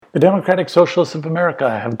The Democratic Socialists of America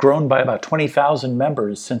have grown by about 20,000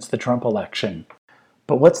 members since the Trump election.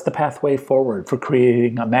 But what's the pathway forward for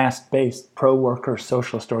creating a mass-based pro-worker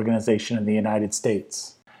socialist organization in the United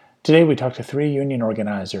States? Today we talk to 3 union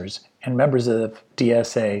organizers and members of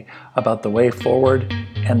DSA about the way forward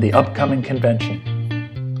and the upcoming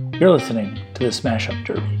convention. You're listening to the Smash Up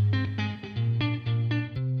Derby.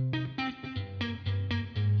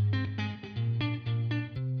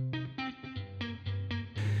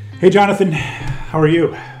 Hey Jonathan, how are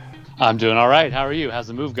you? I'm doing all right. How are you? How's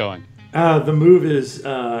the move going? The move is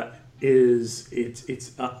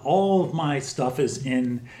all of my stuff is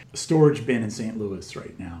in a storage bin in St. Louis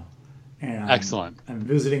right now. And Excellent. I'm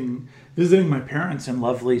visiting my parents in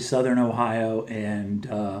lovely Southern Ohio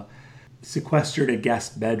and sequestered a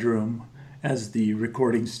guest bedroom as the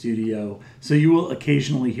recording studio. So you will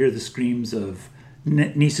occasionally hear the screams of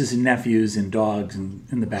nieces and nephews and dogs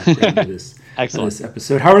in the background of this. Excellent. Of this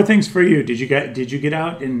episode. How are things for you? Did you get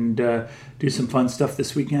out and do some fun stuff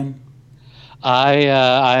this weekend?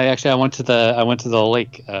 I went to the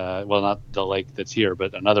lake. Well, not the lake that's here,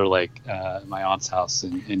 but another lake, my aunt's house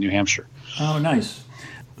in New Hampshire. Oh, nice.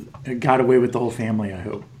 Got away with the whole family, I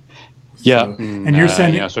hope. Yeah, so, and you're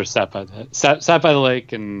sending sort of sat by the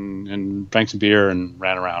lake and drank some beer and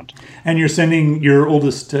ran around. And you're sending your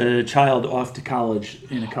oldest child off to college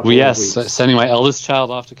in a couple of weeks. Yes, sending my eldest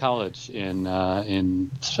child off to college in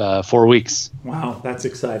 4 weeks. Wow, that's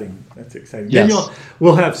exciting. That's exciting. Yes. Then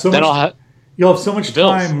you'll have so much. You'll have so much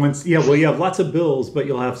time once. Yeah, well, you have lots of bills, but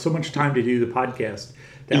you'll have so much time to do the podcast.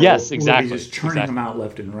 Yes, exactly. We'll be just churning them out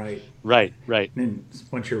left and right. Right. And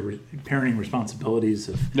once your parenting responsibilities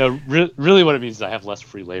of really, what it means is I have less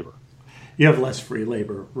free labor. You have less free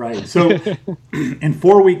labor, right? So, in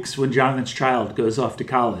 4 weeks, when Jonathan's child goes off to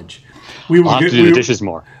college, I'll have to do the dishes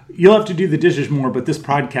more. You'll have to do the dishes more, but this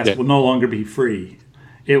podcast will no longer be free.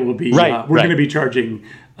 It will be. We're going to be charging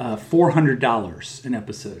 $400 an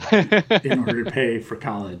episode in order to pay for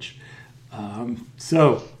college.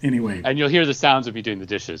 So anyway, and you'll hear the sounds of me doing the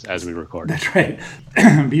dishes as we record. That's right.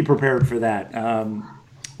 Be prepared for that.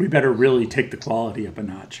 We better really take the quality up a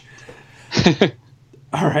notch.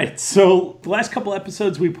 All right. So the last couple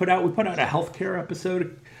episodes we put out a healthcare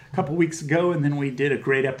episode a couple weeks ago, and then we did a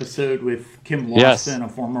great episode with Kim Lawson, a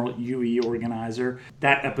former UE organizer.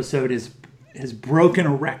 That episode has broken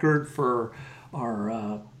a record for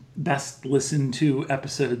our best listened to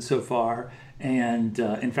episode so far. And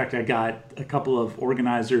in fact, I got a couple of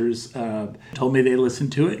organizers told me they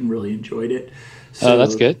listened to it and really enjoyed it. So,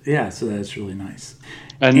 that's good. Yeah, so that's really nice.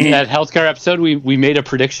 And that healthcare episode, we made a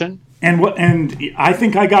prediction. And I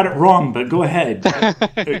think I got it wrong, but go ahead.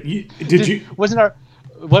 Wasn't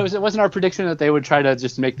our prediction that they would try to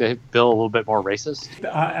just make the bill a little bit more racist?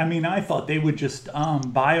 I thought they would just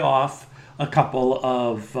buy off a couple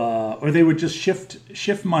of, or they would just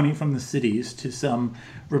shift money from the cities to some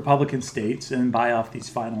Republican states and buy off these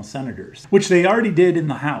final senators, which they already did in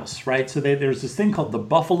the House, right? So there's this thing called the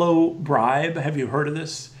Buffalo bribe. Have you heard of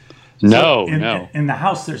this? No. In the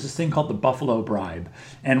House, there's this thing called the Buffalo bribe,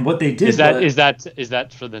 and what they did is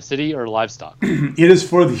that for the city or livestock? It is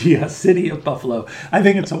for the city of Buffalo. I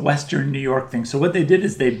think it's a Western New York thing. So what they did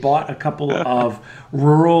is they bought a couple of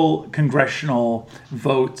rural congressional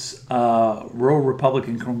votes, rural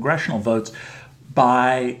Republican congressional votes,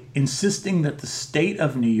 by insisting that the state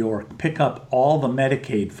of New York pick up all the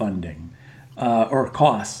Medicaid funding or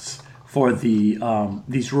costs for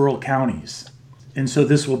these rural counties. And so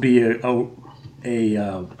this will be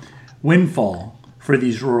a windfall for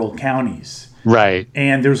these rural counties. Right.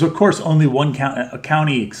 And there's, of course, only one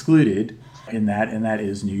county excluded in that, and that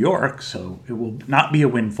is New York. So it will not be a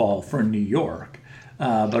windfall for New York,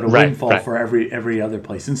 but a windfall for every other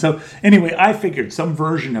place. And so anyway, I figured some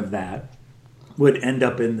version of that would end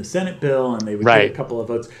up in the Senate bill, and they would get a couple of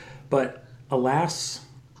votes. But alas,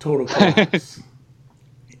 total collapse.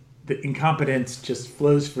 The incompetence just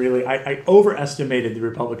flows freely. I overestimated the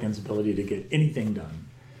Republicans' ability to get anything done.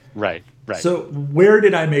 Right. So where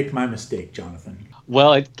did I make my mistake, Jonathan?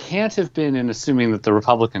 Well, it can't have been in assuming that the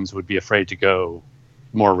Republicans would be afraid to go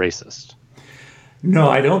more racist. No,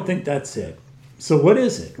 I don't think that's it. So what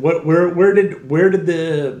is it? Where did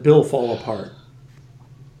the bill fall apart?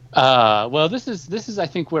 Well, this is I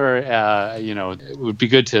think where it would be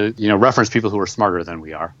good to reference people who are smarter than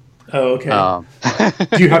we are. Oh, okay.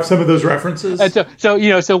 Do you have some of those references?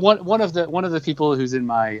 So one of the people who's in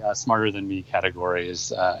my smarter than me category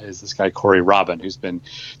is this guy Corey Robin, who's been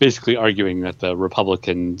basically arguing that the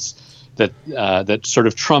Republicans that sort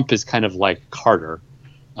of Trump is kind of like Carter,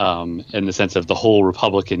 in the sense of the whole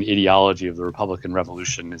Republican ideology of the Republican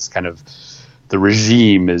Revolution is kind of the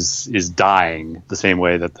regime is dying the same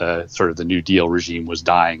way that the sort of the New Deal regime was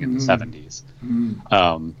dying in the 70s,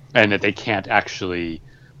 and that they can't actually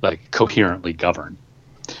like coherently govern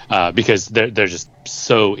because they're just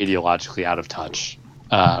so ideologically out of touch,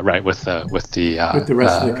 right, with the rest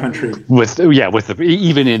of the country,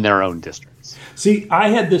 even in their own districts. See, I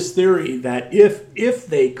had this theory that if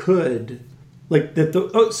they could, like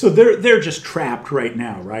that, so they're just trapped right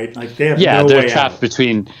now, right? Like they have no they're way trapped out.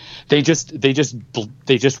 between. They just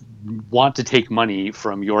want to take money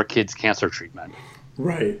from your kid's cancer treatment,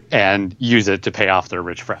 right, and use it to pay off their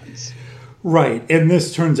rich friends. Right, and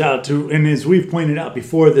this turns out to, and as we've pointed out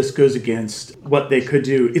before, this goes against what they could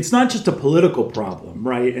do. It's not just a political problem,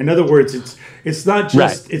 right? In other words, it's not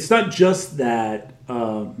just that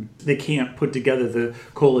they can't put together the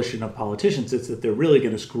coalition of politicians. It's that they're really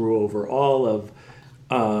going to screw over all of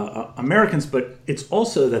Americans, but it's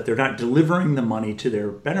also that they're not delivering the money to their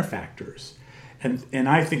benefactors. And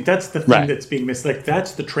I think that's the thing that's being missed. Like,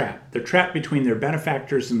 that's the trap. They're trapped between their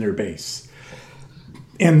benefactors and their base.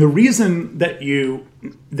 And the reason that you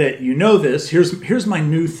know this, here's my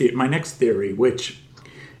my next theory, which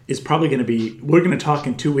is probably going to be, we're going to talk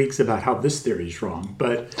in 2 weeks about how this theory is wrong.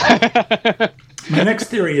 But my next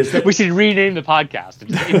theory is that we should rename the podcast.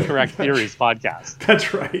 It's Incorrect Theories Podcast.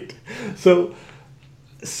 That's right.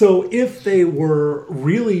 So if they were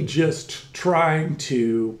really just trying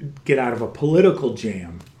to get out of a political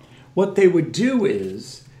jam, what they would do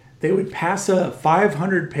is they would pass a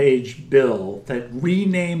 500-page bill that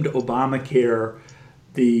renamed Obamacare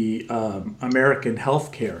the American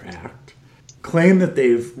Health Care Act, claim that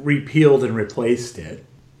they've repealed and replaced it,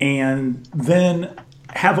 and then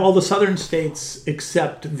have all the southern states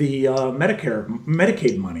accept the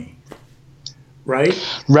Medicaid money. Right?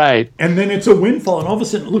 Right. And then it's a windfall, and all of a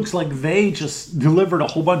sudden it looks like they just delivered a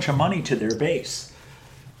whole bunch of money to their base.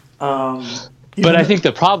 But I think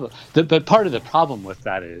part of the problem with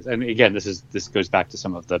that is, and again, this goes back to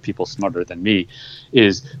some of the people smarter than me,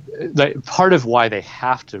 is that part of why they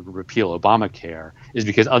have to repeal Obamacare is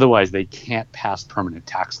because otherwise they can't pass permanent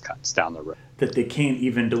tax cuts down the road. That they can't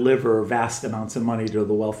even deliver vast amounts of money to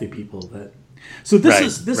the wealthy people. So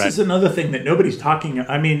this is another thing that nobody's talking.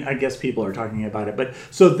 I mean, I guess people are talking about it, but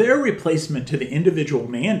so their replacement to the individual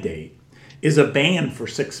mandate is a ban for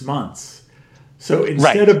 6 months. So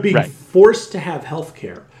instead of being forced to have health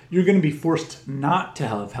care, you're going to be forced not to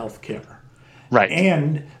have health care. Right.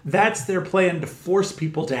 And that's their plan, to force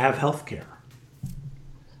people to have health care.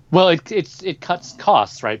 Well, it cuts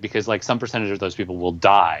costs, right? Because like some percentage of those people will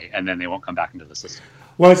die and then they won't come back into the system.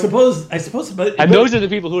 Well, I suppose, but those are the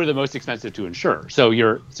people who are the most expensive to insure. So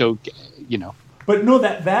But no,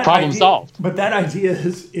 that problem idea, solved. But that idea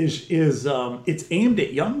is it's aimed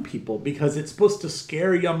at young people because it's supposed to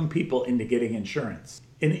scare young people into getting insurance,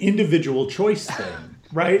 an individual choice thing,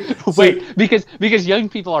 right? Wait, because young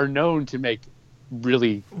people are known to make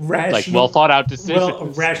really well thought out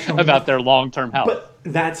decisions about their long-term health. But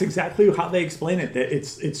that's exactly how they explain it. That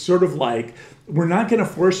it's sort of like, we're not going to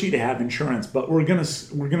force you to have insurance, but we're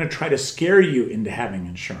gonna try to scare you into having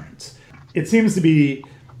insurance. It seems to be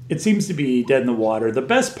dead in the water. The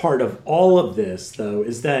best part of all of this, though,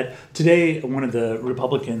 is that today one of the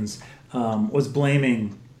Republicans was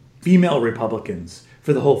blaming female Republicans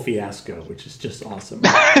for the whole fiasco, which is just awesome,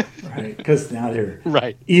 right? Because now they're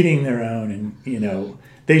eating their own, and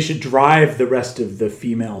they should drive the rest of the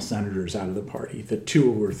female senators out of the party, the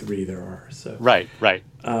 2 or 3 there are. So right.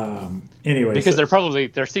 Anyway, because they're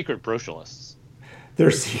secret brocialists.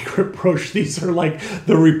 They're secret these are like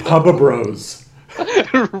the Republibros.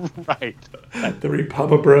 Right. The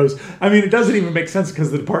Republibros. I mean, it doesn't even make sense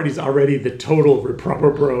because the party's already the total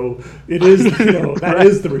Republibro. It is, that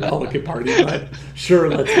is the Republican Party, but sure,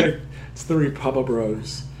 it's the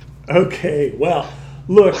Republibros. Okay, well,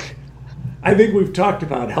 look, I think we've talked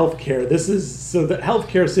about healthcare. The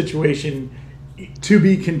healthcare situation to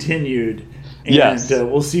be continued. And yes.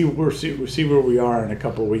 We'll see where we are in a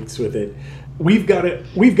couple of weeks with it. We've got a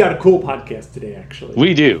cool podcast today, actually.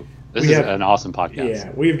 We do. This is an awesome podcast.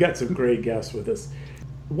 Yeah, we've got some great guests with us.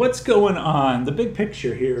 What's going on? The big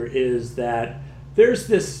picture here is that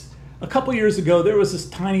a couple years ago, there was this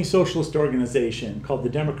tiny socialist organization called the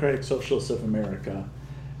Democratic Socialists of America.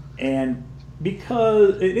 And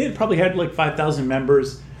because it probably had like 5,000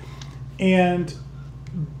 members,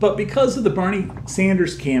 but because of the Bernie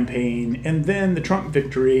Sanders campaign and then the Trump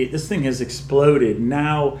victory, this thing has exploded.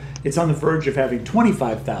 Now it's on the verge of having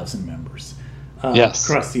 25,000 members.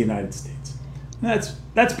 Across the United States.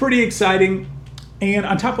 That's pretty exciting. And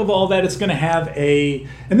on top of all that, it's going to have and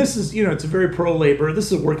this is, it's a very pro-labor.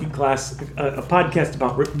 This is a podcast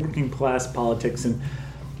about working class politics. And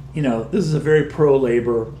this is a very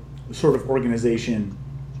pro-labor sort of organization.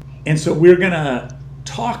 And so we're going to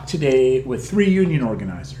talk today with 3 union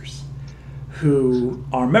organizers who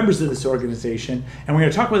are members of this organization. And we're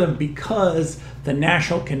going to talk with them because the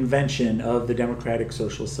National Convention of the Democratic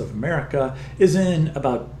Socialists of America is in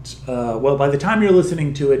about, by the time you're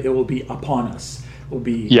listening to it, it will be upon us. It will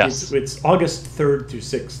be, yes. It's August 3rd through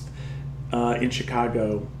 6th in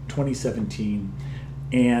Chicago, 2017.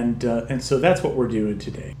 And so that's what we're doing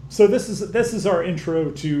today. So this is our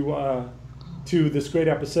intro to this great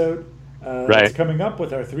episode that's coming up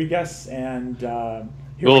with our 3 guests, and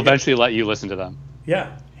we'll eventually let you listen to them.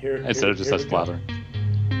 Yeah, instead of just us blathering.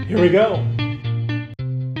 Here we go.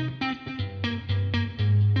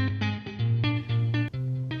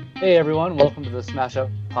 Hey everyone, welcome to the Smash Up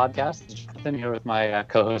podcast. It's Jonathan here with my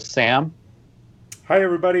co-host Sam. Hi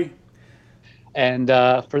everybody. And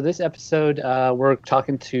for this episode, we're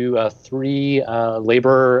talking to 3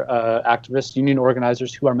 labor activists, union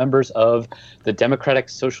organizers who are members of the Democratic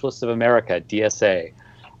Socialists of America, DSA.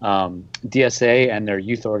 DSA and their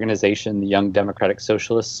youth organization, the Young Democratic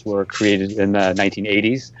Socialists, were created in the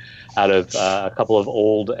 1980s out of a couple of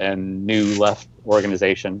old and new left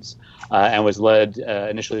organizations, and was led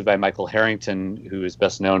initially by Michael Harrington, who is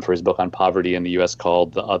best known for his book on poverty in the U.S.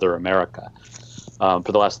 called The Other America.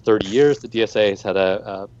 For the last 30 years, the DSA has had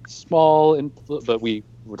a small, but we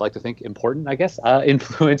would like to think important,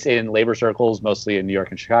 influence in labor circles, mostly in New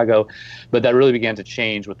York and Chicago. But that really began to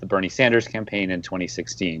change with the Bernie Sanders campaign in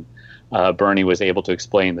 2016. Bernie was able to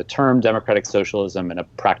explain the term democratic socialism in a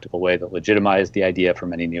practical way that legitimized the idea for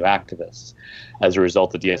many new activists. As a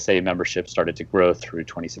result, the DSA membership started to grow through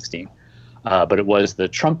 2016. But it was the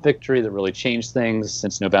Trump victory that really changed things.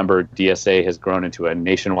 Since November, DSA has grown into a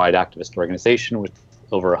nationwide activist organization with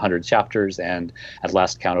over 100 chapters and, at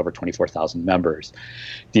last count, over 24,000 members.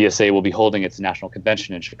 DSA will be holding its national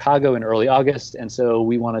convention in Chicago in early August, and so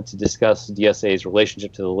we wanted to discuss DSA's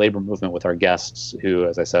relationship to the labor movement with our guests, who,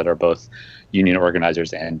 as I said, are both union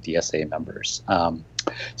organizers and DSA members. I'm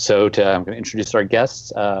going to introduce our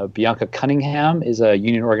guests. Bianca Cunningham is a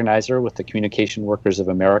union organizer with the Communication Workers of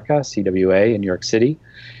America, CWA, in New York City.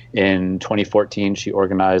 In 2014, she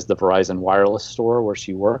organized the Verizon wireless store where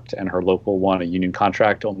she worked, and her local won a union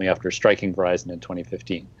contract only after striking Verizon in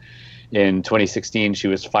 2015. In 2016, she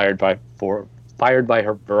was fired by her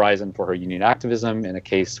Verizon for her union activism in a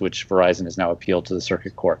case which Verizon has now appealed to the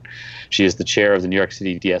circuit court. She is the chair of the New York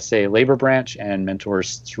City DSA labor branch and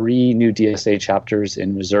mentors 3 new DSA chapters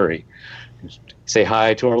in Missouri. Say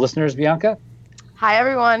hi to our listeners, Bianca. Hi,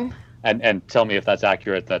 everyone. And tell me if that's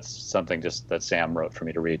accurate. That's something just that Sam wrote for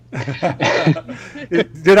me to read.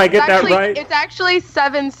 Did I get that right? It's actually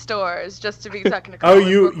 7 stores, just to be technical. Oh,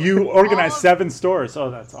 you organized 7 stores. Oh,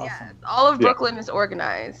 that's awesome. Yeah, all of Brooklyn is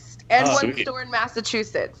organized. And 1 sweet. store in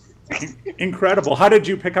Massachusetts. Incredible. How did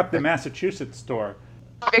you pick up the Massachusetts store?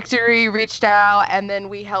 Victory reached out, and then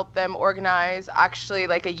we helped them organize actually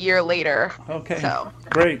like a year later. Okay. So.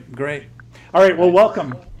 Great. All right, well,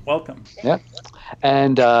 welcome. Yeah.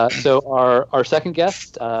 And so our second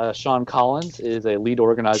guest, Sean Collins, is a lead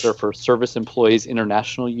organizer for Service Employees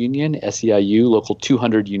International Union, SEIU, Local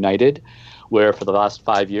 200 United, where for the last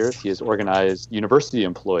 5 years he has organized university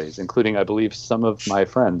employees, including, I believe, some of my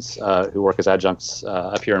friends who work as adjuncts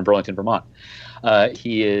up here in Burlington, Vermont.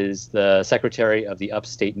 He is the secretary of the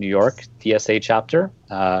Upstate New York DSA chapter.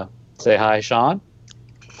 Say hi, Sean.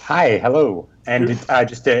 Hi, hello. And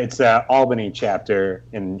it's an Albany chapter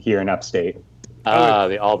here in Upstate.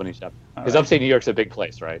 The Albany chapter. Because Upstate New York's a big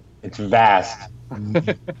place, right? It's vast. And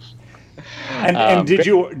did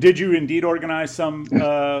you indeed organize some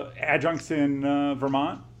adjuncts in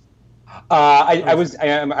Vermont? I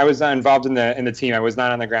was involved in the team. I was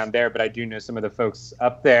not on the ground there, but I do know some of the folks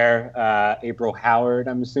up there. April Howard,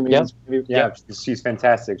 I'm assuming. Yeah. She's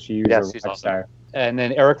fantastic. She's a rock star. And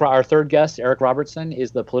then our third guest, Eric Robertson,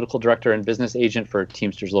 is the political director and business agent for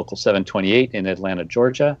Teamsters Local 728 in Atlanta,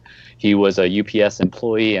 Georgia. He was a UPS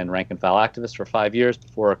employee and rank and file activist for 5 years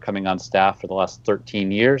before coming on staff for the last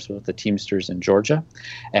 13 years with the Teamsters in Georgia.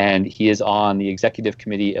 And he is on the executive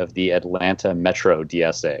committee of the Atlanta Metro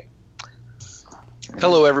DSA.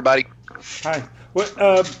 Hello, everybody. Hi.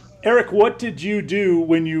 Eric, what did you do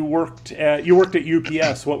when you worked at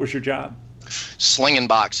UPS? What was your job? Slinging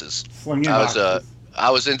boxes. I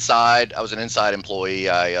was inside. I was an inside employee.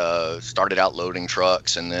 I started out loading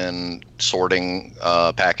trucks and then sorting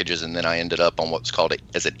packages, and then I ended up on what's called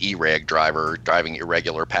as an E-reg driver, driving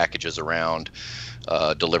irregular packages around,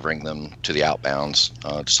 delivering them to the outbounds.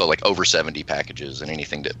 So like over 70 packages and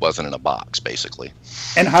anything that wasn't in a box, basically.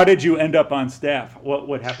 And how did you end up on staff?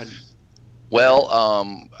 What happened?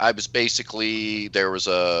 Well, I was basically, there was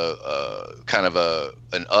a kind of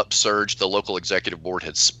an upsurge. The local executive board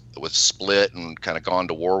was split and kind of gone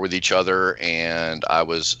to war with each other, and I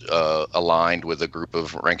was aligned with a group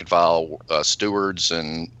of rank and file stewards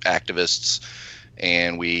and activists,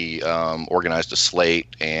 and we organized a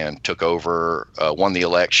slate and took over, won the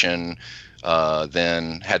election,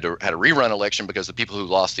 then had a rerun election because the people who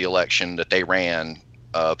lost the election that they ran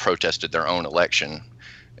protested their own election.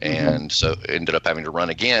 And so ended up having to run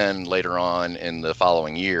again later on in the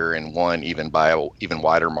following year and won even by an even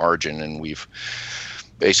wider margin. And we've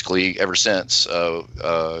basically ever since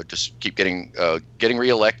just keep getting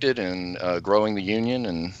reelected and growing the union.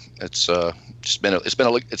 And it's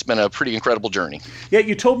been a pretty incredible journey. Yeah,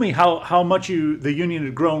 you told me how much the union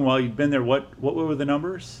had grown while you'd been there. What were the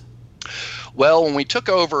numbers? Well, when we took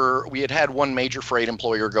over, we had one major freight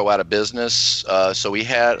employer go out of business. So we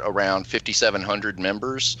had around 5,700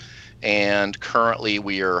 members, and currently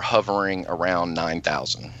we are hovering around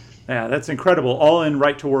 9,000. Yeah, that's incredible. All in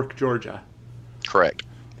Right to Work, Georgia. Correct.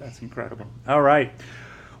 That's incredible. All right.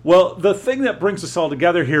 Well, the thing that brings us all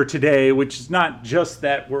together here today, which is not just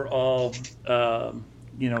that we're all,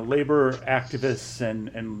 labor activists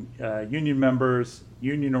and union members,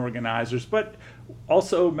 union organizers, but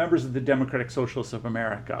also members of the Democratic Socialists of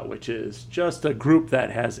America, which is just a group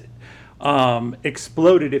that has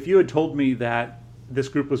exploded. If you had told me that this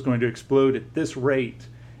group was going to explode at this rate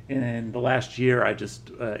in the last year, a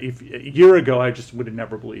year ago, I just would have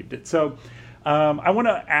never believed it. So I want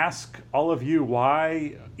to ask all of you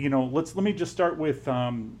why, let me just start with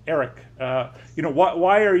Eric.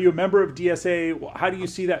 Why are you a member of DSA? How do you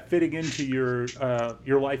see that fitting into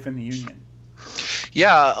your life in the union?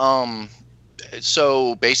 Yeah,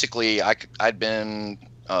 so basically I'd been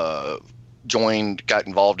got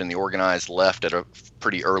involved in the organized left at a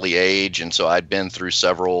pretty early age, and so I'd been through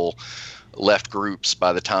several left groups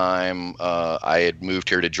by the time I had moved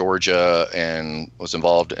here to Georgia and was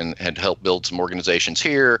involved and had helped build some organizations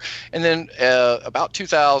here. And then about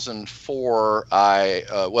 2004,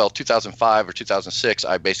 2005 or 2006,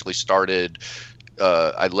 I basically started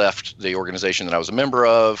I left the organization that I was a member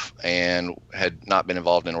of and had not been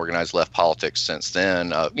involved in organized left politics since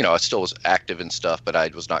then. I still was active and stuff, but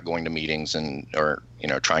I was not going to meetings or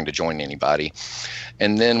trying to join anybody.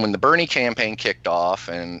 And then when the Bernie campaign kicked off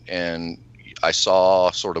and I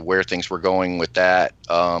saw sort of where things were going with that,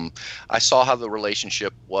 I saw how the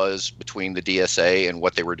relationship was between the DSA and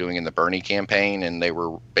what they were doing in the Bernie campaign, and they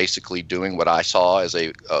were basically doing what I saw as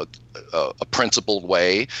a principled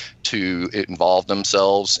way to involve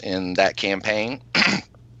themselves in that campaign.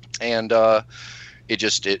 And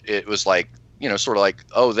it was like, sort of like,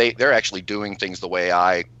 oh, they're actually doing things the way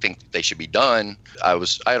I think they should be done. I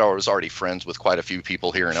was already friends with quite a few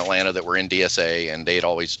people here in Atlanta that were in DSA, and they had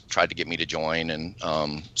always tried to get me to join. And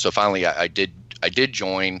so finally I did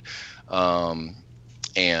join.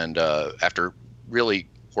 And after really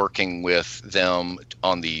working with them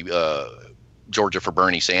on the Georgia for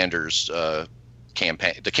Bernie Sanders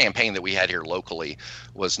campaign, the campaign that we had here locally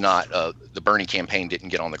was not the Bernie campaign didn't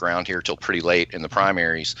get on the ground here till pretty late in the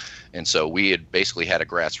primaries, and so we had basically had a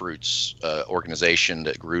grassroots organization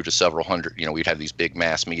that grew to several hundred. We'd have these big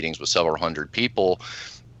mass meetings with several hundred people.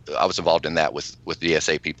 I was involved in that with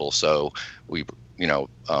DSA people, so we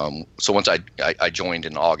so once I joined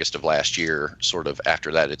in August of last year, sort of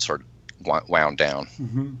after that it sort of wound down.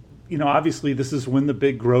 Mm-hmm. Obviously this is when the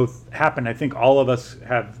big growth happened. I think all of us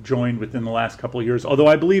have joined within the last couple of years, although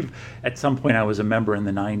I believe at some point I was a member in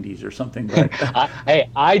the 90s or something. But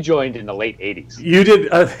I joined in the late 80s. You did?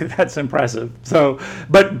 That's impressive. So,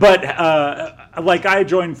 but like I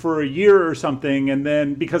joined for a year or something, and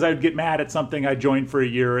then because I would get mad at something, I joined for a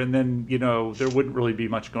year, and then, there wouldn't really be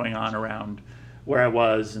much going on around where I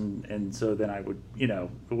was, and so then I would,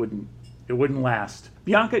 it wouldn't last.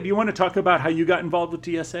 Bianca, do you want to talk about how you got involved with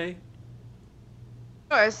DSA?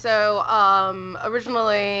 Sure. So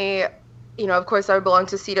originally, of course, I belong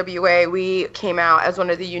to CWA. We came out as one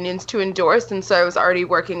of the unions to endorse, and so I was already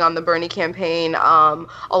working on the Bernie campaign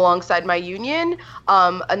alongside my union.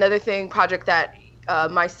 Another project that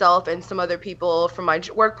myself and some other people from my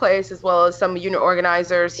workplace, as well as some unit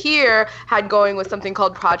organizers here, had going was something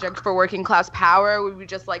called Project for Working Class Power. We would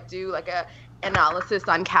just do a analysis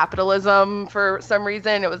on capitalism for some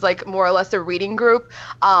reason. It was more or less a reading group.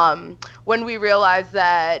 When we realized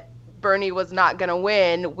that Bernie was not going to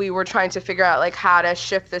win, we were trying to figure out like how to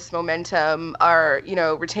shift this momentum or,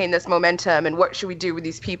 retain this momentum, and what should we do with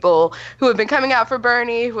these people who have been coming out for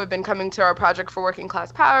Bernie, who have been coming to our Project for Working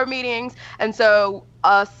Class Power meetings. And so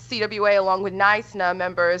CWA, along with NISNA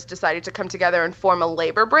members, decided to come together and form a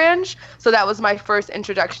labor branch. So that was my first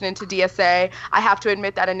introduction into DSA. I have to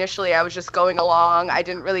admit that initially I was just going along. I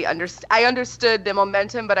didn't really I understood the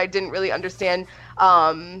momentum, but I didn't really understand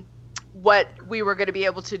what we were going to be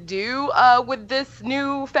able to do with this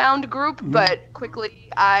newfound group. Mm-hmm. But quickly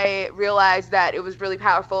I realized that it was really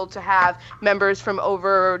powerful to have members from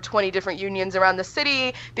over 20 different unions around the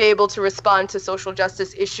city be able to respond to social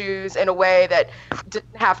justice issues in a way that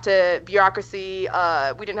didn't have to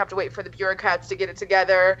we didn't have to wait for the bureaucrats to get it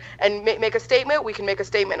together and make a statement. We can make a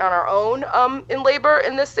statement on our own in labor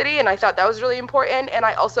in this city, and I thought that was really important. And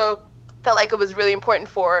I also felt like it was really important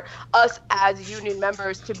for us as union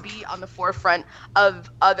members to be on the forefront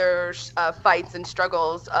of other fights and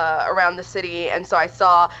struggles around the city. And so I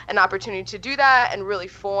saw an opportunity to do that and really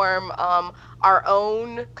form our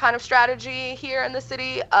own kind of strategy here in the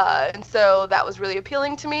city. And so that was really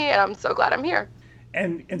appealing to me, and I'm so glad I'm here.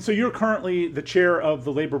 And so you're currently the chair of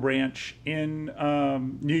the labor branch in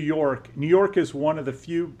New York. New York is one of the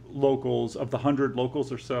few locals of the 100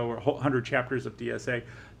 locals or so, or 100 chapters of DSA,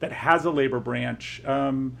 that has a labor branch.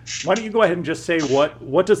 Why don't you go ahead and just say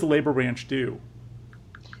what does the labor branch do?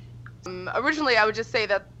 Originally, I would just say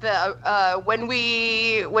that when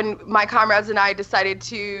my comrades and I decided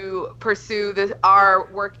to pursue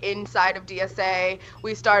our work inside of DSA,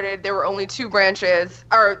 there were only two branches,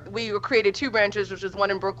 or we created two branches, which was one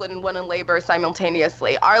in Brooklyn and one in labor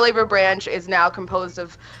simultaneously. Our labor branch is now composed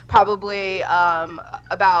of probably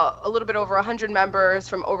about a little bit over 100 members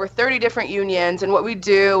from over 30 different unions. And what we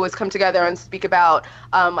do is come together and speak about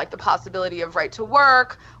like the possibility of right to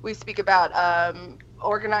work. We speak about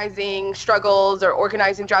organizing struggles or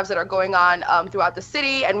organizing jobs that are going on throughout the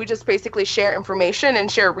city, and we just basically share information and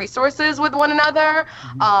share resources with one another.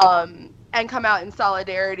 Mm-hmm. And come out in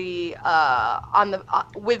solidarity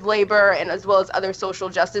with labor and as well as other social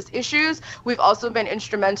justice issues. We've also been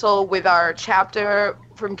instrumental with our chapter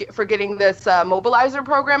for getting this mobilizer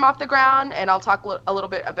program off the ground, and I'll talk a little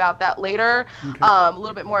bit about that later. Okay. A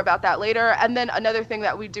little bit more about that later. And then another thing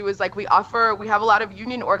that we do is we have a lot of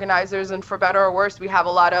union organizers, and for better or worse, we have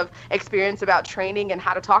a lot of experience about training and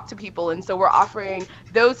how to talk to people. And so we're offering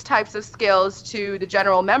those types of skills to the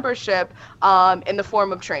general membership in the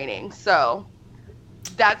form of training. So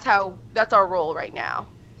that's our role right now.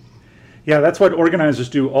 Yeah, that's what organizers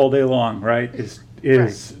do all day long, right? Is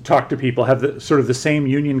right. Talk to people, have the same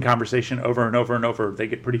union conversation over and over and over. They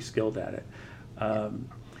get pretty skilled at it.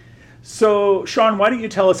 So, Sean, why don't you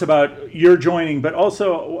tell us about your joining, but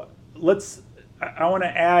also I want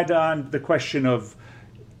to add on the question of,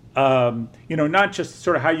 not just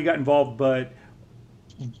sort of how you got involved, but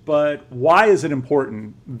why is it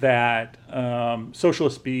important that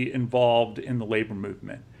socialists be involved in the labor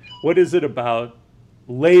movement? What is it about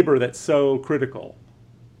labor that's so critical?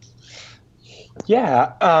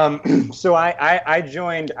 Yeah. So I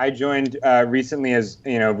joined recently as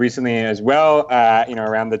well.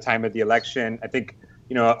 Around the time of the election. I think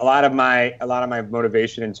a lot of my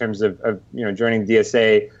motivation in terms of joining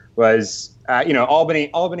DSA was Albany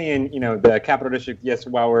and the Capital District. Yes,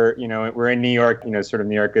 while we're in New York, sort of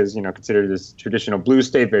New York is considered this traditional blue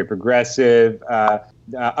state, very progressive.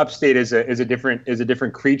 Upstate is a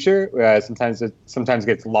different creature. Sometimes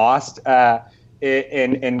gets lost.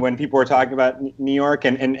 And when people were talking about New York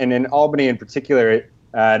and in Albany in particular,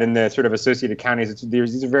 and in the sort of associated counties,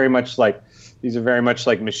 these are very much like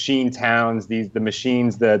machine towns. The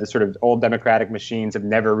machines, the sort of old democratic machines, have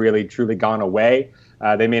never really truly gone away.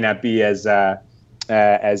 They may not be as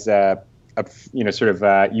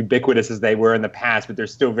ubiquitous as they were in the past, but they're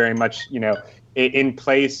still very much in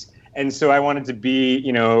place. And so I wanted to be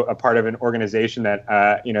a part of an organization that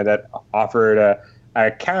that offered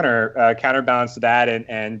a counterbalance to that,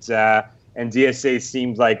 and DSA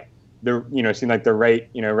seemed like the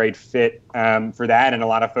right fit for that. And a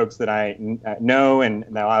lot of folks that I know and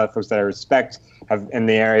a lot of folks that I respect have in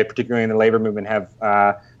the area, particularly in the labor movement, have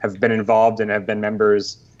been involved and have been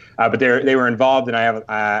members. But they were involved, and I have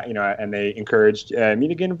and they encouraged me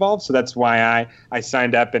to get involved. So that's why I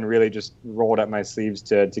signed up and really just rolled up my sleeves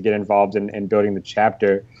to get involved in building the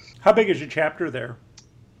chapter. How big is your chapter there?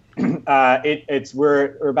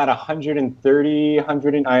 We're about 130,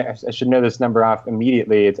 I should know this number off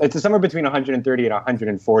immediately. It's somewhere between 130 and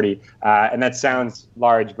 140, and that sounds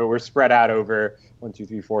large, but we're spread out over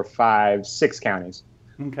 6 counties.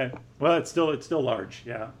 Okay, well, it's still large,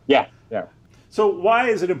 yeah. Yeah. So why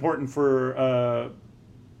is it important for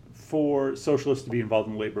for socialists to be involved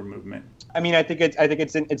in the labor movement? I mean, I think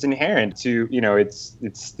it's inherent to,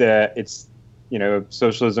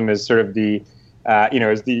 socialism is sort of the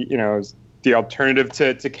is the alternative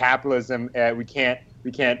to capitalism. We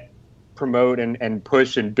can't promote and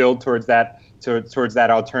push and build towards that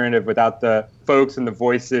alternative without the folks and the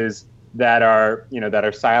voices that are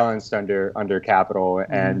silenced under capital,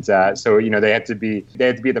 and so they have to be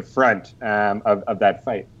at the front of that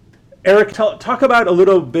fight. Eric, talk about a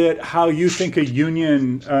little bit how you think the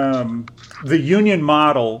union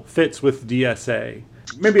model fits with DSA.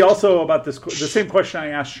 Maybe also about the same question I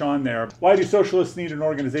asked Sean there. Why do socialists need an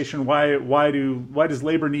organization? Why does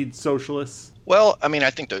labor need socialists? Well, I mean, I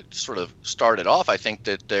think to sort of start it off, I think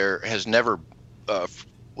that there has never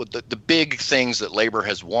the big things that labor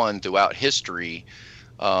has won throughout history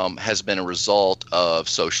has been a result of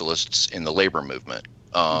socialists in the labor movement.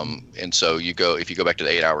 And so if you go back to the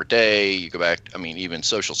 8-hour day, you go back, I mean, even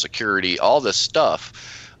Social Security, all this stuff,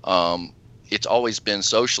 it's always been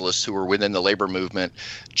socialists who were within the labor movement,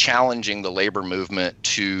 challenging the labor movement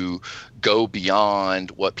to go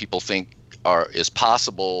beyond what people think is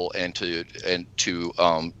possible and to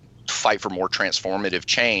fight for more transformative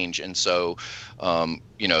change. And so,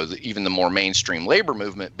 even the more mainstream labor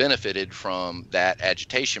movement benefited from that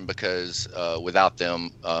agitation because without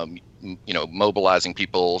them, mobilizing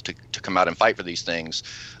people to come out and fight for these things,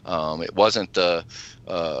 it wasn't the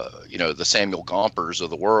Samuel Gompers of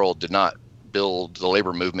the world did not build the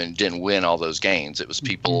labor movement, didn't win all those gains. It was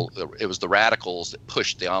people, it was the radicals that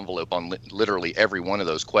pushed the envelope on literally every one of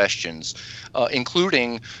those questions,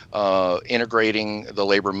 including integrating the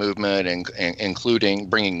labor movement and including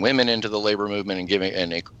bringing women into the labor movement and giving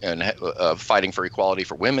and fighting for equality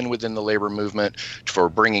for women within the labor movement, for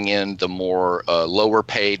bringing in the more lower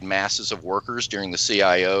paid masses of workers during the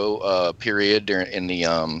CIO period in the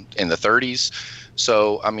 30s.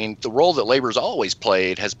 So, I mean, the role that labor's always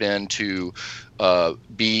played has been to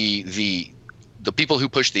be the people who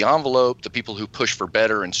push the envelope, the people who push for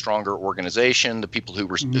better and stronger organization, the people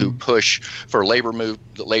who push for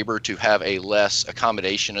labor to have a less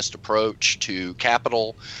accommodationist approach to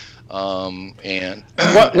capital.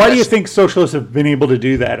 Why do you think socialists have been able to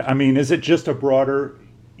do that? I mean, is it just a broader,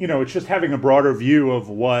 it's just having a broader view of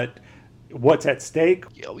what's at stake?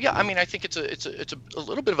 Yeah, I mean, I think it's a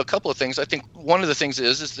little bit of a couple of things. I think one of the things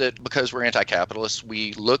is that because we're anti-capitalists,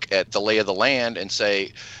 we look at the lay of the land and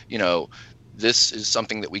say, this is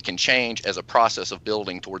something that we can change as a process of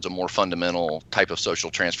building towards a more fundamental type of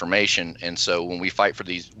social transformation. And so when we fight for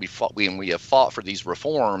these, we have fought for these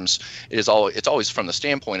reforms, it's always from the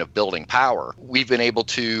standpoint of building power. We've been able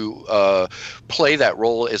to play that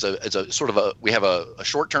role as a sort of we have a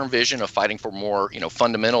short-term vision of fighting for more,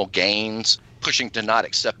 fundamental gains, pushing to not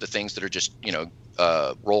accept the things that are just,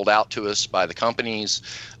 rolled out to us by the companies,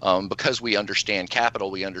 because we understand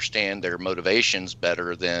capital, we understand their motivations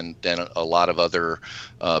better than a lot of other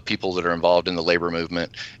people that are involved in the labor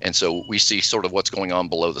movement. And so we see sort of what's going on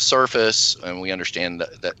below the surface, and we understand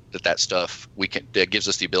that stuff that gives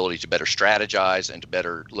us the ability to better strategize and to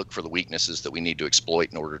better look for the weaknesses that we need to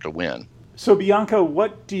exploit in order to win. So Bianca,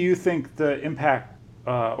 what do you think the impact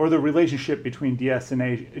or the relationship between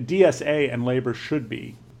DSA and labor should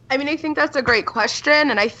be? I mean, I think that's a great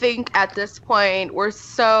question. And I think at this point, we're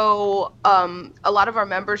so, a lot of our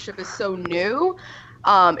membership is so new.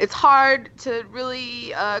 It's hard to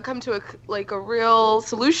really come to a real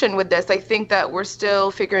solution with this. I think that we're still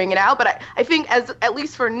figuring it out. But I think at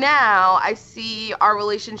least for now, I see our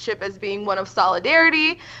relationship as being one of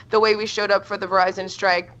solidarity, the way we showed up for the Verizon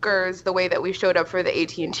strikers, the way that we showed up for the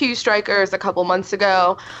AT&T strikers a couple months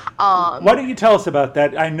ago. Why don't you tell us about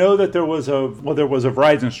that? I know that there was a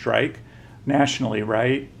Verizon strike nationally,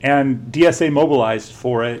 right? And DSA mobilized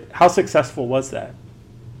for it. How successful was that?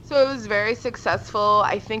 So it was very successful.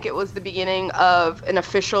 I think it was the beginning of an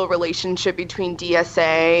official relationship between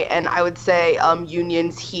DSA and I would say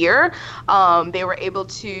unions here. They were able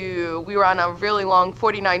to, we were on a really long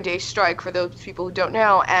 49-day strike for those people who don't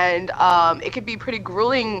know. And it could be pretty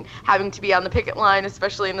grueling having to be on the picket line,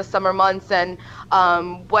 especially in the summer months. And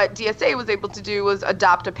what DSA was able to do was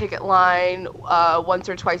adopt a picket line once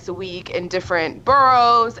or twice a week in different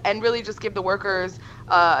boroughs and really just give the workers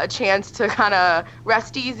a chance to kind of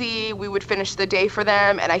rest easy. We would finish the day for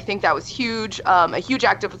them, and I think that was huge, a huge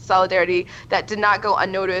act of solidarity that did not go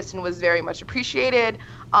unnoticed and was very much appreciated.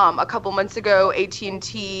 A couple months ago,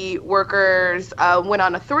 AT&T workers went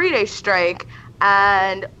on a 3-day strike,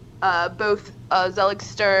 and both Zelig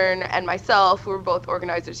Stern and myself, who were both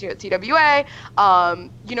organizers here at CWA,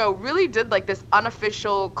 really did like this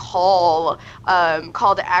unofficial call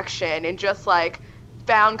to action and just like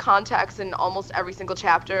found contacts in almost every single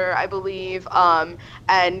chapter, I believe,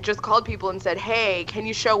 and just called people and said, hey, can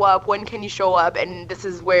you show up? When can you show up? And this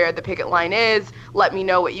is where the picket line is. Let me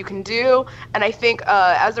know what you can do. And I think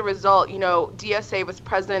as a result, DSA was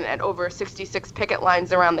present at over 66 picket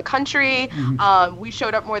lines around the country. We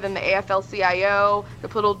showed up more than the AFL-CIO. The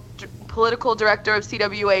political director of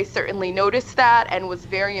CWA certainly noticed that and was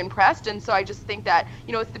very impressed. And so I just think that,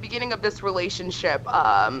 it's the beginning of this relationship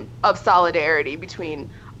of solidarity between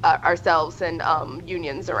ourselves and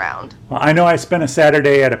unions around. Well, I know I spent a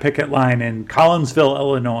Saturday at a picket line in Collinsville,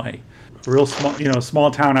 Illinois, a real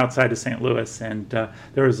small town outside of St. Louis. And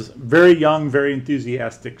there was very young, very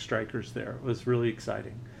enthusiastic strikers there. It was really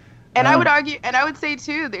exciting. And I would say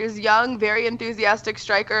too, there's young, very enthusiastic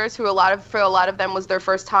strikers who for a lot of them was their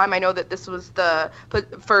first time. I know that this was the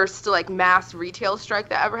first mass retail strike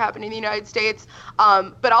that ever happened in the United States.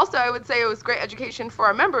 But also I would say it was great education for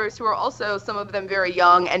our members who are also some of them very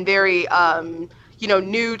young and very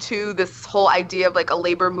new to this whole idea of a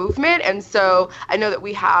labor movement. And so I know that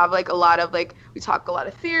we have a lot of we talk a lot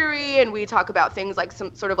of theory and we talk about things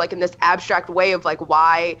some sort of in this abstract way of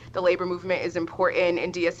why the labor movement is important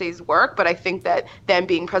in DSA's work. But I think that them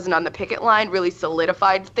being present on the picket line really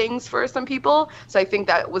solidified things for some people. So I think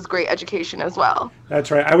that was great education as well.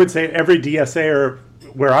 That's right. I would say every DSAer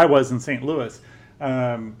where I was in St. Louis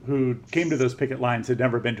who came to those picket lines had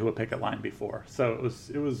never been to a picket line before. So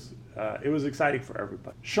it was exciting for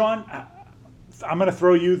everybody. Sean, I'm going to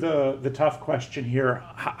throw you the tough question here.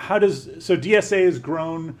 So DSA has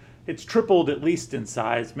grown, it's tripled at least in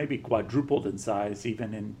size, maybe quadrupled in size,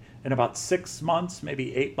 even in about 6 months,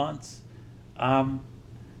 maybe 8 months. How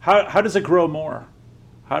does it grow more?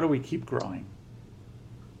 How do we keep growing?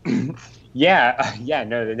 No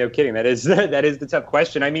kidding. That is the tough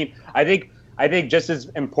question. I mean, I think just as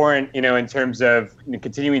important, in terms of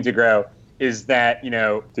continuing to grow, is that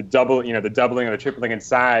the doubling or the tripling in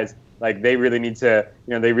size, they really need to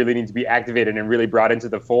be activated and really brought into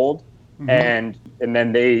the fold, and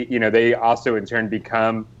then they also in turn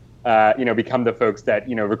become the folks that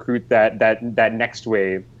recruit that next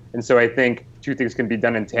wave. And so I think two things can be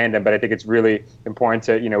done in tandem, but I think it's really important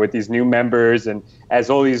to, with these new members and as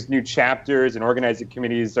all these new chapters and organizing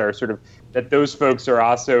committees are that those folks are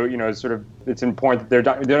also, it's important that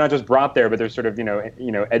they're not just brought there, but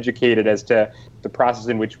they're educated as to the process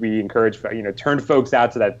in which we encourage, turn folks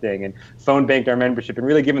out to that thing and phone banked our membership and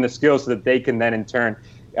really give them the skills so that they can then in turn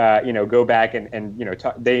go back and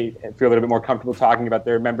they feel a little bit more comfortable talking about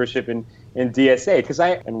their membership in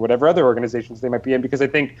DSA and whatever other organizations they might be in, because I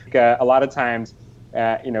think a lot of times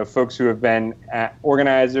folks who have been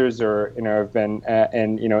organizers or have been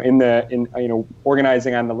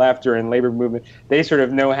organizing on the left or in labor movement, they sort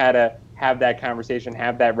of know how to have that conversation,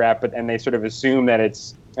 have that rep, and they sort of assume that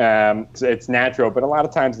it's natural. But a lot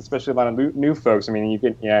of times, especially a lot of new folks, I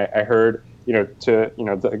mean, I heard. Again,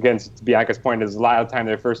 to Bianca's point, is a lot of time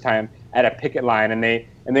their first time at a picket line, and they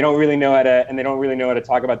don't really know how to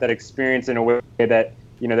talk about that experience in a way that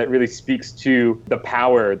that really speaks to the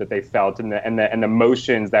power that they felt and the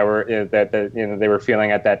emotions that were they were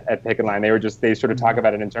feeling at picket line. They sort of talk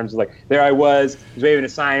about it in terms of there I was waving a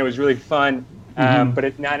sign. It was really fun. But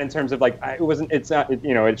it's not in terms of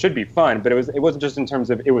it should be fun, but it wasn't just in terms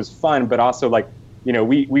of it was fun, but also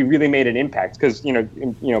we really made an impact because,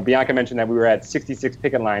 Bianca mentioned that we were at 66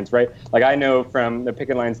 picket lines, right? I know from the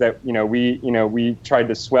picket lines that, we tried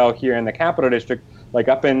to swell here in the Capital District,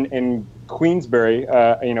 up in Queensbury,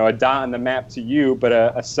 a dot on the map to you, but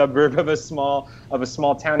a suburb of a small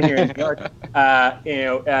town here in New York,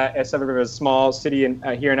 a suburb of a small city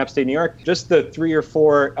here in upstate New York. Just the 3 or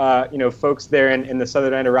 4, folks there in the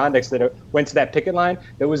Southern Adirondacks that went to that picket line,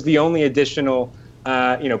 that was the only additional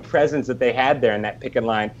presence that they had there in that picket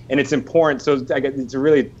line. And it's important. So to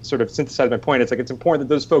really sort of synthesize my point, it's it's important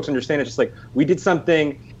that those folks understand it's just we did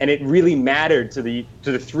something and it really mattered to the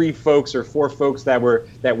 3 folks or 4 folks that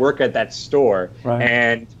work at that store.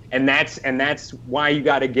 Right. And that's why you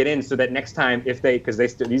got to get in, so that next time, because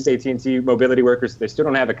these AT&T mobility workers, they still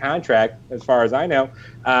don't have a contract, as far as I know.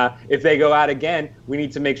 If they go out again, we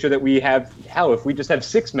need to make sure that we have, if we just have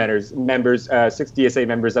 6 members, 6 DSA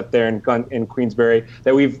members up there in Queensbury,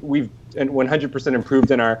 that we've 100%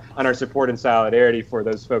 improved in our support and solidarity for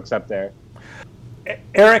those folks up there.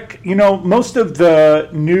 Eric, most of the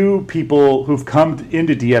new people who've come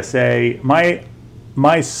into DSA,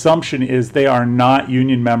 my assumption is they are not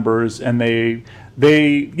union members, and they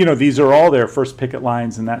these are all their first picket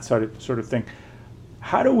lines and that sort of thing.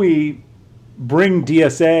 How do we bring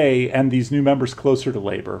DSA and these new members closer to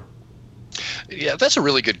labor? Yeah, that's a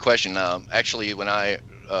really good question. Actually, when I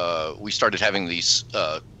we started having these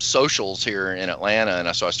socials here in Atlanta,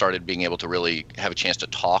 and so I started being able to really have a chance to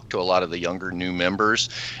talk to a lot of the younger new members.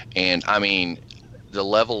 And I mean, the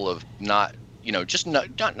level of not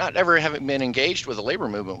ever having been engaged with the labor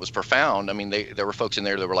movement was profound. I mean, there were folks in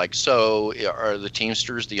there that were like, so are the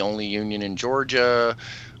Teamsters the only union in Georgia?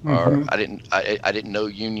 Or I didn't know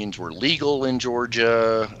unions were legal in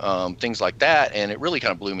Georgia, things like that, and it really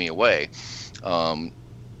kind of blew me away. And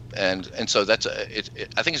so I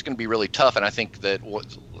think it's going to be really tough. And I think that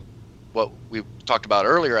what we talked about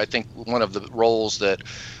earlier, I think one of the roles that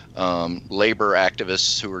labor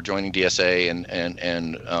activists who are joining DSA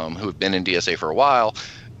and who have been in DSA for a while,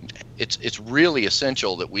 it's really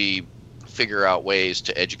essential that we figure out ways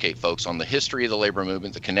to educate folks on the history of the labor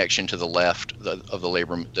movement, the connection to the left of the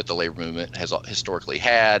labor movement has historically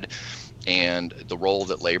had, and the role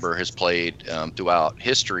that labor has played throughout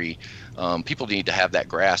history. People need to have that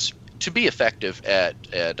grasp to be effective at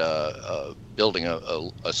building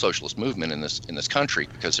a socialist movement in this country,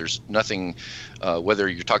 because there's nothing, whether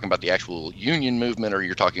you're talking about the actual union movement or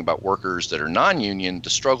you're talking about workers that are non-union, the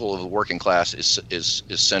struggle of the working class is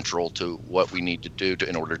central to what we need to do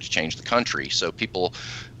in order to change the country. So people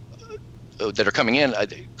that are coming in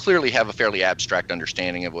clearly have a fairly abstract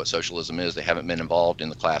understanding of what socialism is. They haven't been involved in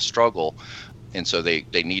the class struggle. And so they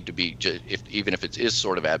need to be, even if it is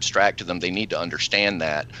sort of abstract to them, they need to understand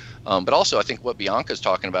that. But also, I think what Bianca's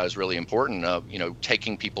talking about is really important.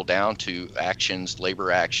 Taking people down to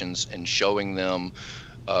labor actions, and showing them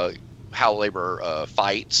how labor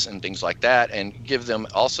fights and things like that, and gives them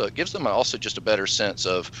also just a better sense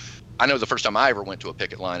of. I know the first time I ever went to a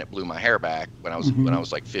picket line, it blew my hair back when I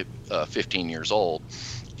was like 15 years old.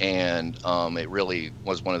 And it really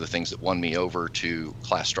was one of the things that won me over to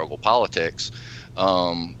class struggle politics.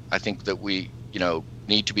 I think that we,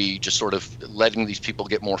 need to be just sort of letting these people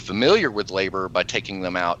get more familiar with labor by taking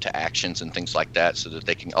them out to actions and things like that, so that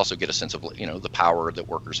they can also get a sense of, the power that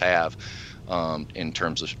workers have in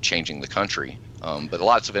terms of changing the country. But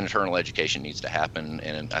lots of internal education needs to happen,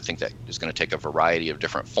 and I think that is going to take a variety of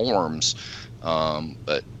different forms.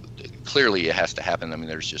 But clearly it has to happen. I mean,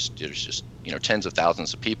 there's just tens of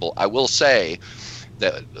thousands of people. I will say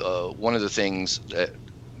that one of the things that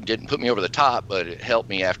didn't put me over the top, but it helped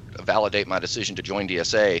me validate my decision to join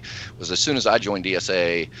DSA, was as soon as I joined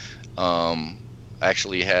DSA, I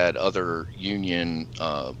actually had other union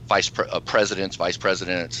presidents, vice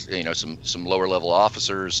presidents, some lower level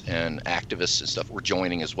officers and activists and stuff were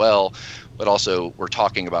joining as well. But also we're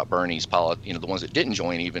talking about Bernie's the ones that didn't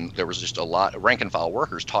join, even there was just a lot of rank and file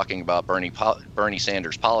workers talking about Bernie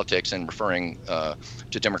Sanders politics and referring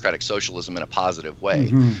to democratic socialism in a positive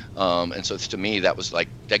way. And so to me, that was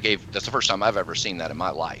that's the first time I've ever seen that in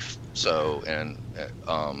my life. So,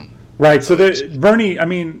 Right. So Bernie, I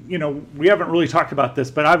mean, we haven't really talked about this,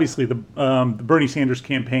 but obviously the Bernie Sanders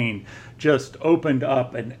campaign just opened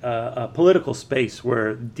up a political space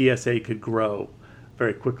where DSA could grow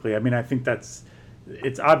very quickly. I mean, I think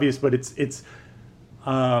it's obvious, but it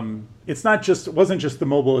wasn't just the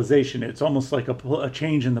mobilization. It's almost like a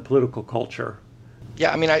change in the political culture.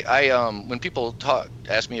 Yeah, I mean, I when people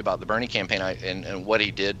ask me about the Bernie campaign and what he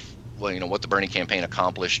did. Well, what the Bernie campaign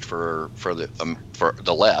accomplished for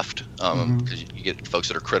the left, because you get folks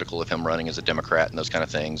that are critical of him running as a Democrat and those kind of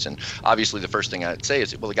things. And obviously, the first thing I'd say is,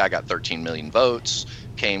 the guy got 13 million votes,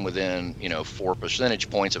 came within 4 percentage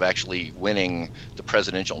points of actually winning the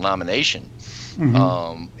presidential nomination.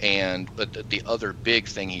 But the other big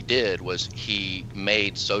thing he did was he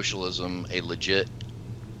made socialism a legit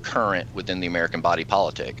current within the American body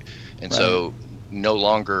politic, and so. No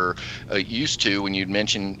longer used to, when you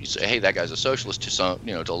say, hey, that guy's a socialist, to some,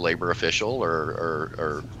 to a labor official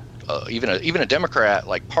or even a Democrat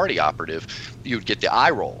like party operative, you would get the eye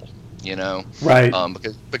roll, right?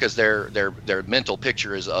 Because their mental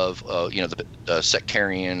picture is of the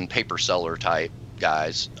sectarian paper seller type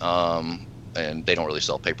guys. And they don't really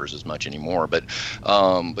sell papers as much anymore, but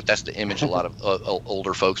that's the image a lot of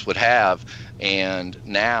older folks would have. And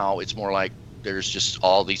now it's more like, there's just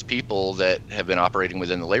all these people that have been operating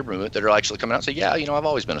within the labor movement that are actually coming out and say, yeah, I've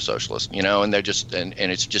always been a socialist, and they're just, and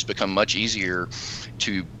it's just become much easier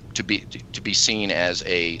to be seen as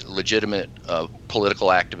a legitimate political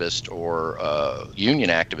activist or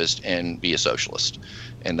union activist and be a socialist.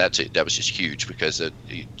 And that was just huge, because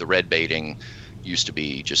the red baiting used to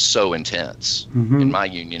be just so intense in my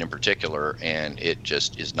union in particular, and it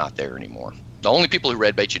just is not there anymore. The only people who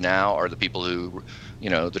red bait you now are the people who,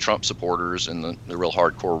 the Trump supporters and the real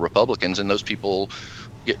hardcore Republicans, and those people,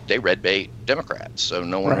 they red bait Democrats. So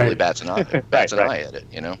no one really bats an eye at it,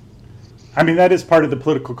 I mean, that is part of the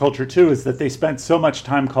political culture too, is that they spent so much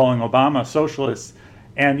time calling Obama a socialist,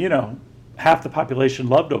 And, half the population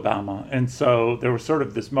loved Obama. And so there was sort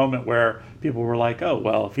of this moment where people were like, oh,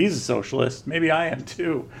 well, if he's a socialist, maybe I am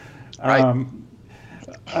too. Right.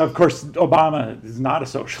 Of course, Obama is not a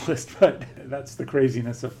socialist, but that's the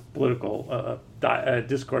craziness of political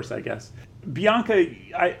discourse, I guess. Bianca,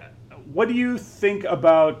 what do you think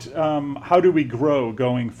about how do we grow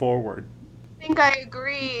going forward? I think I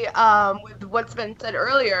agree with what's been said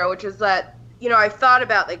earlier, which is that, I've thought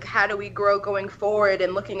about, like, how do we grow going forward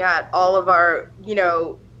and looking at all of our,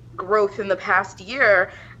 growth in the past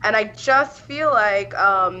year. And I just feel like,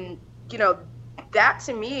 that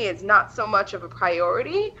to me is not so much of a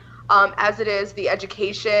priority as it is the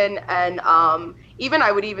education and even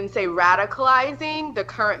I would even say radicalizing the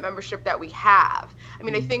current membership that we have. I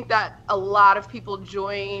mean, I think that a lot of people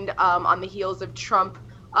joined on the heels of Trump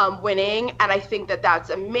winning, and I think that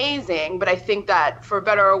that's amazing. But I think that for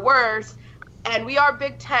better or worse, and we are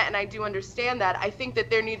Big Tent, and I do understand that, I think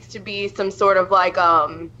that there needs to be some sort of like,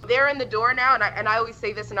 they're in the door now, and I always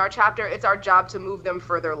say this in our chapter, it's our job to move them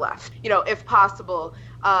further left, if possible,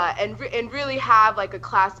 and really have like a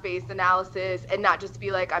class-based analysis and not just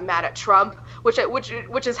be like, I'm mad at Trump, which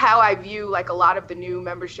is how I view like a lot of the new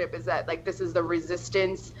membership, is that like this is the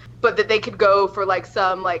resistance, but that they could go for like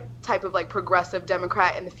some like type of like progressive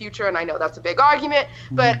Democrat in the future, and I know that's a big argument,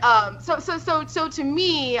 but so to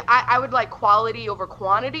me, I would like quality over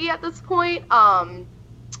quantity at this point.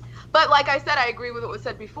 But like I said, I agree with what was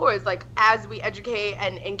said before, is like as we educate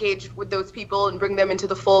and engage with those people and bring them into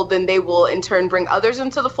the fold, then they will in turn bring others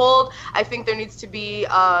into the fold. I think there needs to be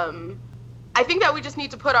I think that we just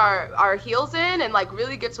need to put our heels in and like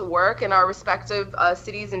really get to work in our respective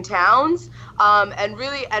cities and towns, and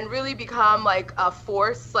really become like a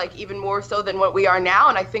force, like even more so than what we are now.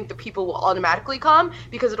 And I think the people will automatically come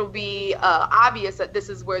because it'll be obvious that this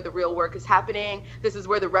is where the real work is happening. This is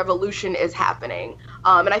where the revolution is happening.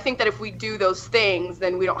 And I think that if we do those things,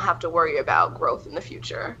 then we don't have to worry about growth in the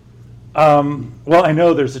future. Well, I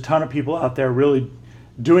know there's a ton of people out there really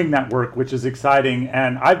doing that work, which is exciting.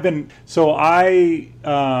 And I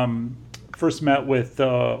first met with the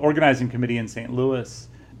organizing committee in St. Louis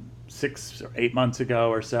 6 or 8 months ago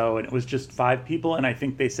or so, and it was just 5 people, and I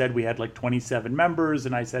think they said we had like 27 members,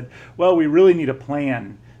 and I said, well, we really need a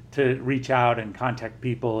plan to reach out and contact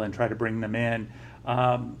people and try to bring them in.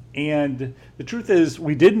 And the truth is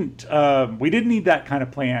we didn't need that kind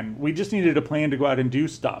of plan. We just needed a plan to go out and do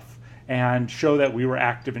stuff and show that we were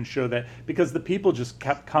active, and show that, because the people just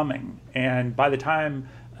kept coming. And by the time,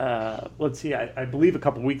 I believe a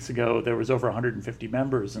couple weeks ago, there was over 150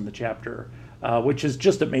 members in the chapter, which is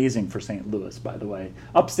just amazing for St. Louis, by the way.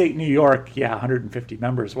 Upstate New York, 150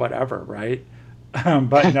 members, whatever, right?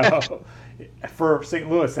 But no, for St.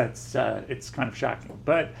 Louis, it's kind of shocking.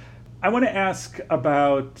 But I want to ask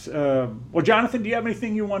about, Jonathan, do you have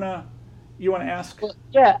anything you want to ask? Well,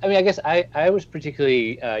 yeah, I mean, I guess I was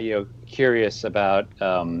particularly curious about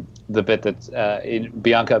the bit that's in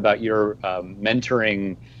Bianca, about your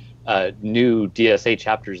mentoring new DSA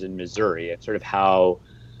chapters in Missouri, and sort of how,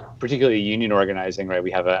 particularly union organizing, right? We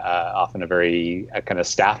have often a very kind of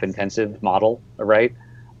staff intensive model, right?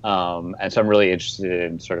 And so I'm really interested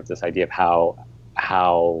in sort of this idea of how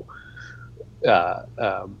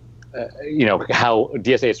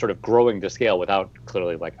DSA is sort of growing to scale without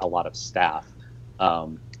clearly like a lot of staff.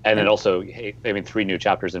 And then also, 3 new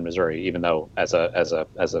chapters in Missouri, even though as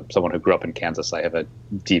someone who grew up in Kansas, I have a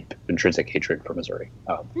deep intrinsic hatred for Missouri.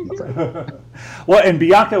 Well, and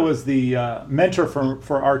Bianca was the mentor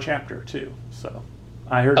for our chapter too. So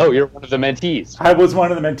I heard. Oh, you're one of the mentees. I was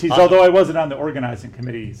one of the mentees, although I wasn't on the organizing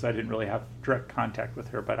committee, so I didn't really have direct contact with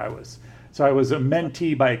her, but I was. So I was a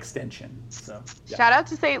mentee by extension. So yeah. Shout out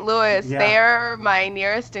to St. Louis. Yeah. They're my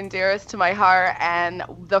nearest and dearest to my heart. And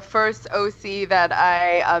the first OC that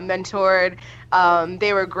I mentored,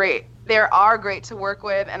 they were great. They are great to work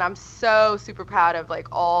with. And I'm so super proud of like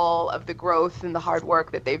all of the growth and the hard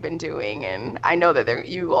work that they've been doing. And I know that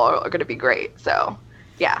you all are going to be great. So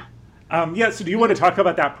yeah. So do you want to talk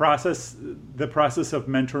about that process, the process of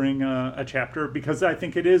mentoring a chapter? Because I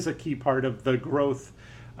think it is a key part of the growth.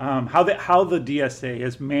 How the DSA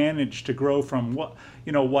has managed to grow from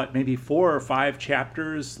maybe 4 or 5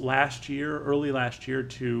 chapters early last year,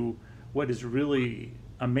 to what is really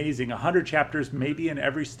amazing, 100 chapters maybe in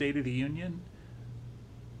every state of the union.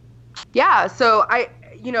 Yeah, so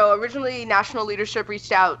originally national leadership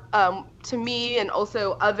reached out to me and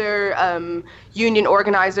also other union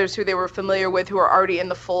organizers who they were familiar with who were already in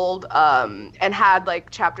the fold and had like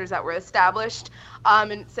chapters that were established.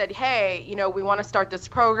 And said, hey, we want to start this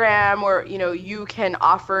program, or, you can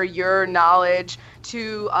offer your knowledge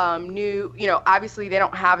to new, obviously they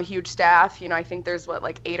don't have a huge staff. I think there's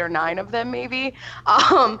like 8 or 9 of them maybe.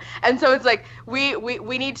 And so it's like,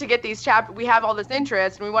 we need to get these we have all this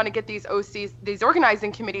interest and we want to get these OCs, these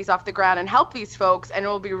organizing committees off the ground and help these folks. And it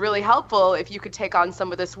will be really helpful if you could take on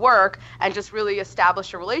some of this work and just really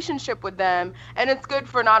establish a relationship with them. And it's good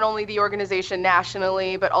for not only the organization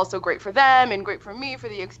nationally, but also great for them and great for me for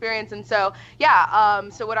the experience. And so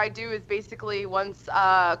so what I do is basically once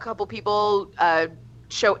a couple people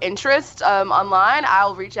show interest online,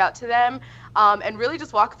 I'll reach out to them and really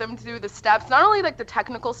just walk them through the steps, not only like the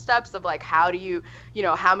technical steps of like how do you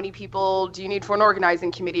how many people do you need for an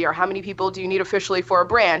organizing committee, or how many people do you need officially for a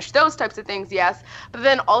branch, those types of things, yes, but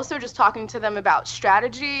then also just talking to them about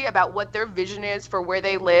strategy, about what their vision is for where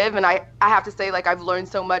they live. And I have to say, like, I've learned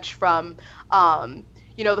so much from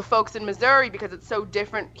the folks in Missouri, because it's so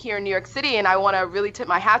different here in New York City, and I want to really tip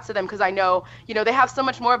my hat to them because I know, they have so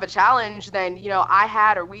much more of a challenge than, I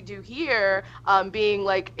had or we do here, being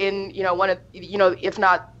like in, one of, if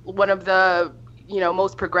not one of the,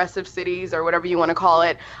 most progressive cities or whatever you want to call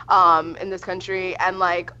it, in this country, and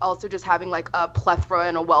like also just having like a plethora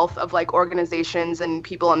and a wealth of like organizations and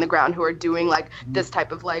people on the ground who are doing like this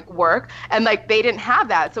type of like work, and like they didn't have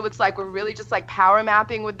that. So it's like we're really just like power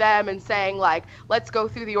mapping with them and saying like, let's go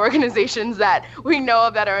through the organizations that we know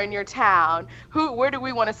of that are in your town. Where do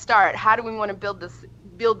we want to start? How do we want to build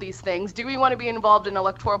these things? Do we want to be involved in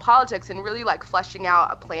electoral politics, and really like fleshing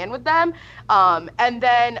out a plan with them, and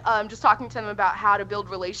then just talking to them about how to build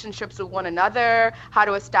relationships with one another, how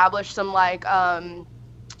to establish some like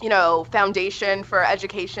foundation for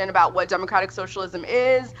education about what democratic socialism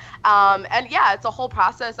is, and it's a whole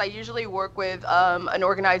process. I usually work with an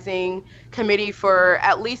organizing committee for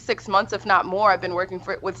at least 6 months, if not more. I've been working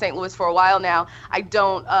with St. Louis for a while now.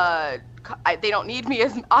 They don't need me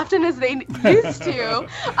as often as they used to,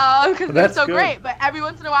 because they're so great. But every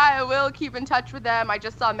once in a while, I will keep in touch with them. I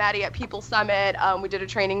just saw Maddie at People Summit. We did a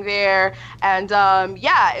training there, and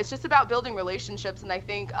it's just about building relationships. And I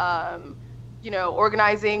think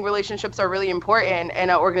organizing relationships are really important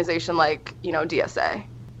in an organization like DSA.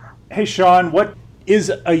 Hey, Sean, what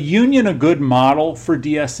is a union a good model for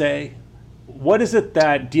DSA? What is it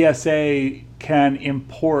that DSA can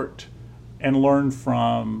import and learn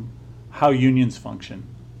from how unions function?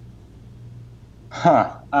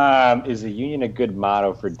 Is a union a good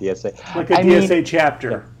model for DSA? Like a DSA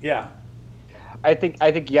chapter, yeah. I think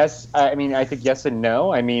yes. I think yes and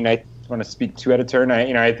no. I want to speak two at a turn.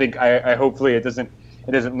 I think hopefully it doesn't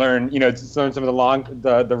learn it's learn some of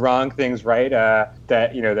the wrong things, right?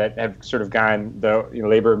 That have sort of gone the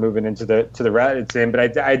labor movement into the route it's in.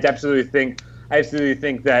 But I absolutely think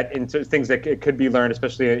that in things that it could be learned,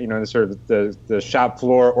 especially in the sort of the shop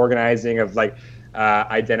floor organizing of like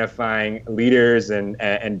identifying leaders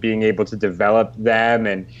and being able to develop them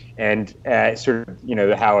and sort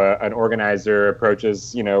of how an organizer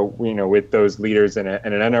approaches with those leaders in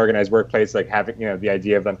an unorganized workplace, like having the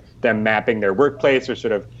idea of them mapping their workplace, or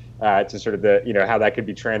sort of to sort of the how that could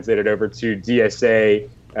be translated over to DSA.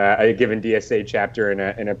 A given DSA chapter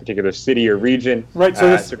in a particular city or region. Right.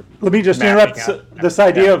 So let me just interrupt. This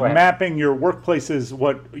idea of mapping your workplace is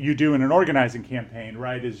what you do in an organizing campaign,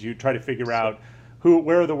 right? Is you try to figure out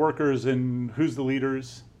where are the workers and who's the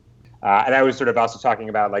leaders. And I was sort of also talking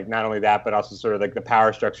about like not only that, but also sort of like the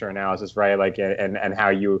power structure analysis, right? Like and how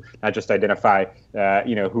you not just identify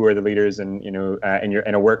who are the leaders and in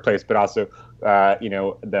a workplace, but also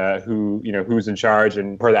who's in charge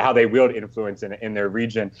and how they wield influence in their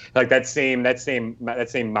region. Like that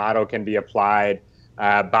same model can be applied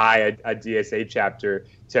by a DSA chapter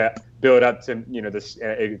to build up to this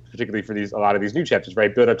particularly for a lot of these new chapters,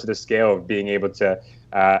 right? Build up to the scale of being able to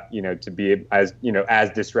to be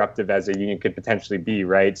as disruptive as a union could potentially be,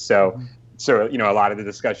 right? So a lot of the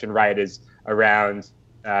discussion, right, is around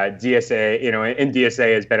DSA. In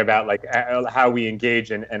DSA has been about like how we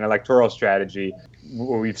engage in an electoral strategy.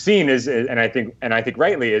 What we've seen is, and I think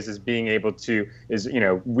rightly is being able to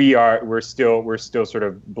we're still sort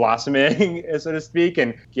of blossoming, so to speak,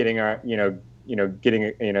 and getting our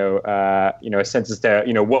a sense as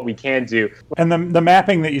to what we can do. And the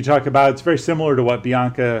mapping that you talk about, it's very similar to what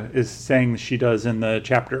Bianca is saying she does in the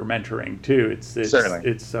chapter mentoring too. It's certainly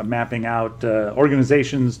it's mapping out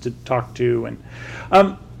organizations to talk to.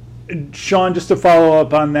 And Sean, just to follow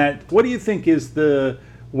up on that, what do you think is the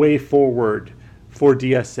way forward for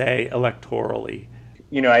DSA electorally?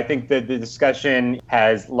 I think that the discussion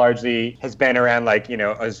has been around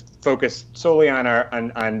is focused solely on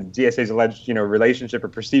DSA's alleged relationship or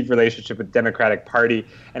perceived relationship with the Democratic Party,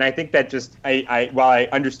 and I think that just while I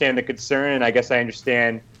understand the concern, and I guess I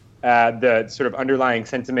understand the sort of underlying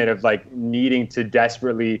sentiment of needing to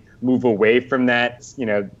desperately move away from that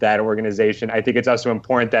that organization, I think it's also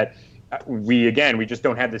important that we just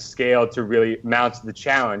don't have the scale to really mount the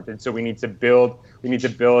challenge, and so we need to build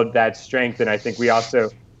that strength. And I think we also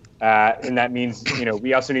and that means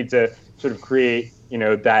we also need to sort of create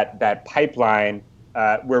that pipeline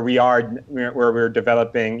where we're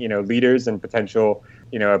developing leaders and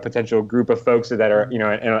a potential group of folks that are in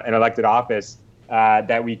an elected office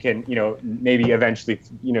that we can maybe eventually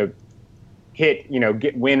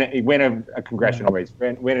win a congressional race,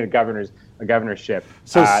 win a governorship.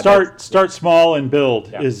 So start small and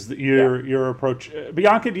build is your approach.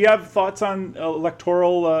 Bianca, do you have thoughts on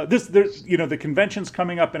electoral? The convention's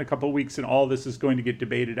coming up in a couple of weeks, and all this is going to get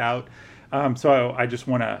debated out. So I just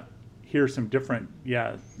want to hear some different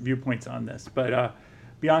viewpoints on this. But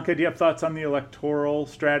Bianca, do you have thoughts on the electoral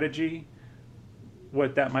strategy?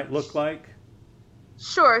 What that might look like?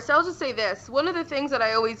 Sure. So I'll just say this. One of the things that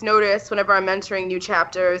I always notice whenever I'm mentoring new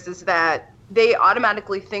chapters is that they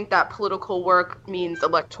automatically think that political work means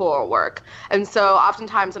electoral work. And so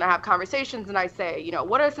oftentimes when I have conversations and I say,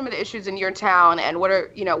 what are some of the issues in your town and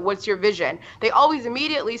what's your vision? They always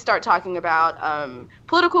immediately start talking about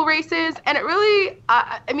political races. And it really,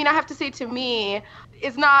 I have to say, to me,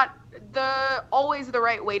 is not always the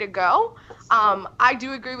right way to go. I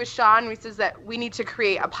do agree with Sean when he says that we need to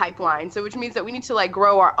create a pipeline. So which means that we need to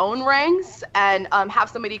grow our own ranks and have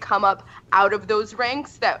somebody come up out of those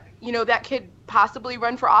ranks that, that could possibly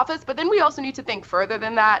run for office. But then we also need to think further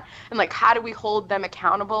than that. And how do we hold them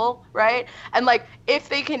accountable, right? And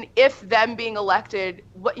if them being elected,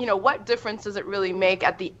 what difference does it really make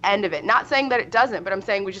at the end of it? Not saying that it doesn't, but I'm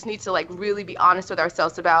saying we just need to really be honest with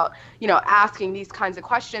ourselves about, asking these kinds of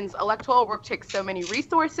questions. Electoral work takes so many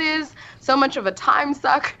resources, so much of a time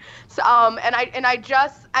suck. So,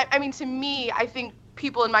 to me, I think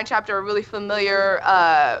people in my chapter are really familiar,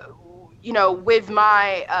 with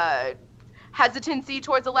my hesitancy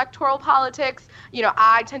towards electoral politics.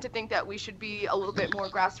 I tend to think that we should be a little bit more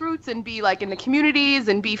grassroots and be in the communities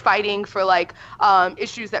and be fighting for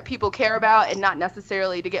issues that people care about and not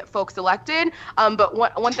necessarily to get folks elected. But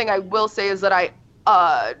one thing I will say is that I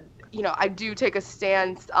do take a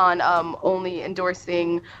stance on only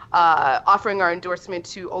offering our endorsement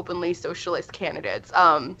to openly socialist candidates.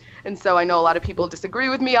 And so I know a lot of people disagree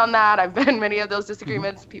with me on that. I've been in many of those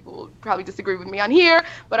disagreements. People will probably disagree with me on here.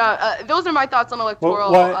 But those are my thoughts on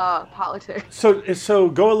electoral politics. So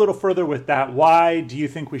go a little further with that. Why do you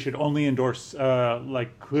think we should only endorse,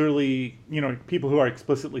 clearly, people who are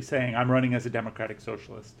explicitly saying, I'm running as a democratic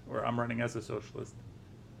socialist or I'm running as a socialist?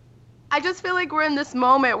 I just feel like we're in this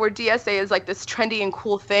moment where DSA is this trendy and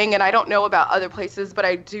cool thing, and I don't know about other places, but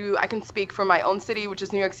I can speak for my own city, which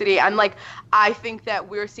is New York City, and I think that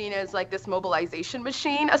we're seen as this mobilization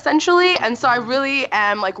machine, essentially, and so I really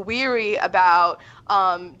am weary about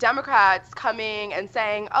Democrats coming and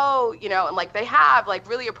saying, and they have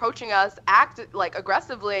really approaching us, act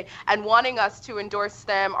aggressively and wanting us to endorse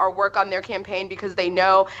them or work on their campaign because they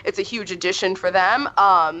know it's a huge addition for them.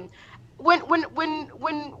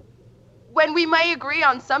 When we may agree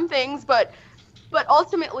on some things, but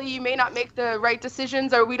ultimately you may not make the right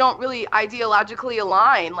decisions, or we don't really ideologically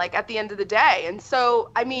align at the end of the day. And so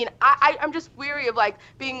I'm just weary of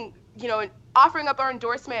being offering up our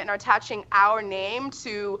endorsement and attaching our name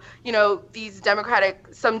to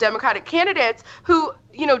some democratic candidates who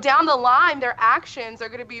down the line their actions are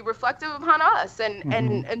going to be reflective upon us,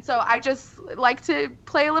 and so I just like to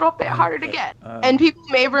play a little bit harder to get. And people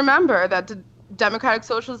may remember that the Democratic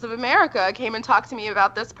Socialists of America came and talked to me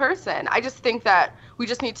about this person. I just think that we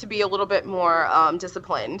just need to be a little bit more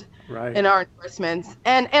disciplined in our endorsements.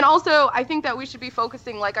 And also, I think that we should be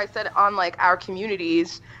focusing, like I said, on our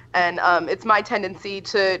communities. And it's my tendency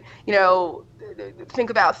to, think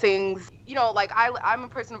about things,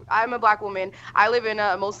 I'm a Black woman. I live in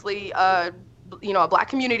a mostly a Black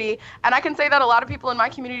community, and I can say that a lot of people in my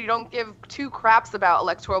community don't give two craps about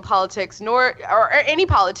electoral politics, or any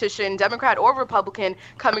politician, Democrat or Republican,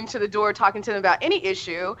 coming to the door talking to them about any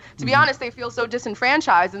issue. To be honest, they feel so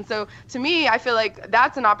disenfranchised, and so to me, I feel like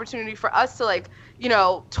that's an opportunity for us to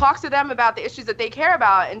talk to them about the issues that they care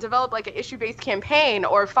about and develop like an issue-based campaign,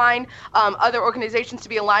 or find other organizations to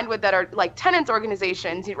be aligned with that are like tenants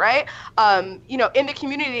organizations, right? In the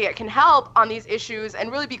community that can help on these issues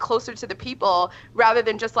and really be closer to the people rather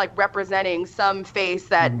than just like representing some face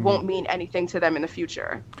that won't mean anything to them in the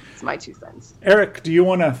future. It's my 2 cents. Eric, do you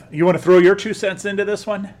want to throw your 2 cents into this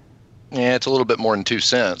one? Yeah, it's a little bit more than 2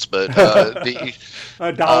 cents, but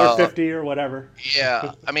 $1.50 or whatever.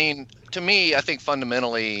 Yeah, I mean, to me, I think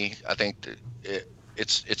fundamentally,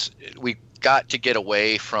 we got to get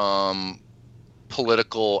away from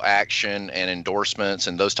political action and endorsements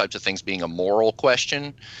and those types of things being a moral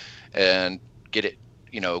question, and get it,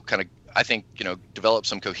 develop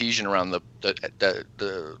some cohesion around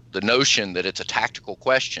the notion that it's a tactical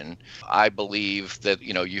question. I believe that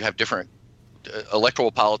you have different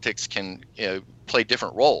electoral politics can play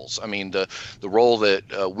different roles. I mean, the role that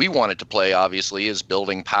we wanted to play, obviously, is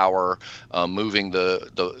building power, moving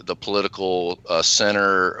the political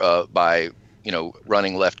center by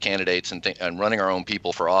running left candidates and running our own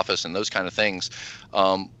people for office and those kind of things.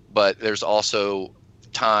 But there's also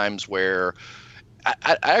times where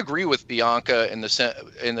I agree with Bianca in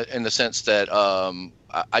the sense that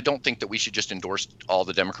I don't think that we should just endorse all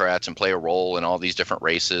the Democrats and play a role in all these different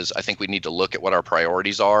races. I think we need to look at what our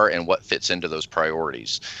priorities are and what fits into those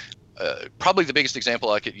priorities. Probably the biggest example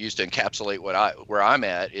I could use to encapsulate where I'm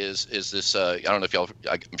at is this. I don't know if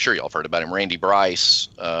I'm sure y'all have heard about him, Randy Bryce,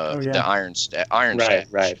 the Iron State.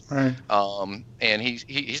 Right. And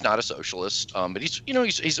he's not a socialist, but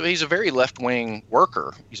he's a very left-wing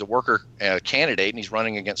worker. He's a worker candidate, and he's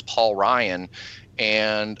running against Paul Ryan.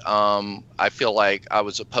 And I feel like I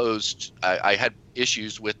was opposed. I had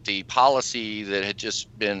issues with the policy that had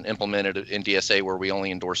just been implemented in DSA, where we only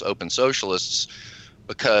endorse open socialists,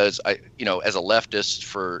 because as a leftist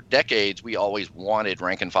for decades, we always wanted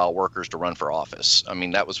rank and file workers to run for office. I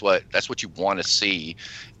mean, that's what you want to see,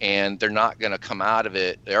 and they're not going to come out of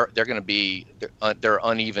it. They're going to be there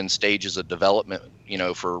are uneven stages of development,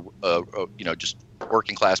 for just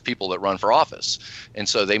working class people that run for office. And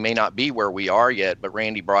so they may not be where we are yet, but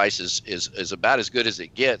Randy Bryce is about as good as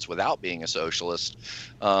it gets without being a socialist.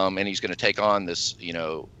 And he's going to take on this,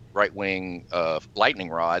 right-wing lightning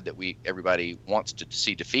rod that everybody wants to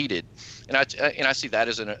see defeated. And I see that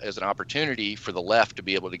as an opportunity for the left to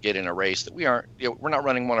be able to get in a race that we're not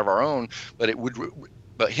running one of our own,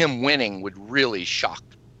 but him winning would really shock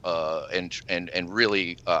and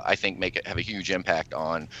really, I think, have a huge impact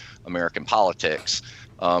on American politics,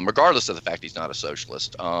 regardless of the fact he's not a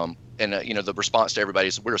socialist. The response to everybody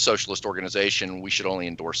is, we're a socialist organization, we should only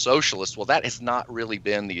endorse socialists. Well, that has not really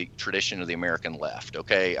been the tradition of the American left,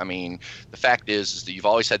 okay? I mean, the fact is that you've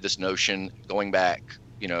always had this notion, going back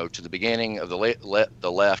to the beginning of the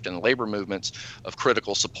left and the labor movements, of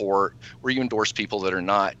critical support, where you endorse people that are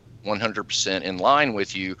not 100% in line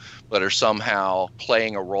with you, but are somehow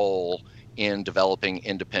playing a role in developing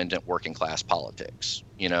independent working class politics,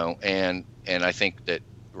 and I think that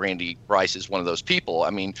Randy Bryce is one of those people.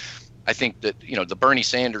 I mean, I think that, the Bernie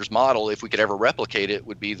Sanders model, if we could ever replicate it,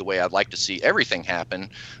 would be the way I'd like to see everything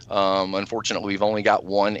happen. Unfortunately, we've only got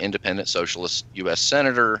one independent socialist U.S.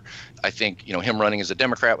 senator. I think, him running as a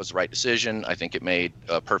Democrat was the right decision. I think it made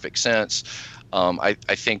perfect sense. I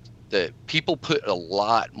think that people put a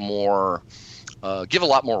lot more, give a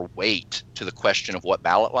lot more weight to the question of what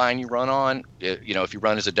ballot line you run on. If you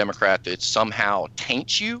run as a Democrat, it somehow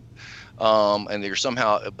taints you, and you're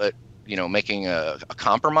somehow, making a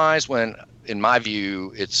compromise. When, in my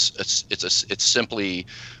view, it's simply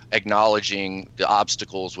acknowledging the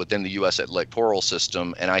obstacles within the U.S. electoral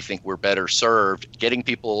system, and I think we're better served getting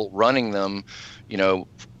people running them,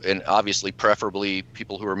 and obviously preferably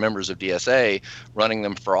people who are members of DSA, running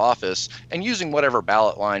them for office and using whatever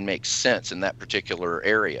ballot line makes sense in that particular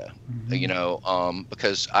area.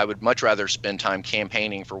 Because I would much rather spend time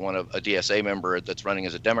campaigning for a DSA member that's running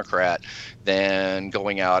as a Democrat than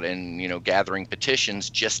going out and gathering petitions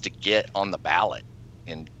just to get on the ballot.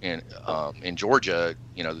 In Georgia,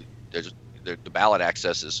 the ballot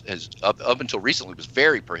access has up until recently was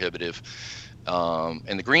very prohibitive.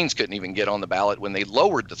 And the Greens couldn't even get on the ballot when they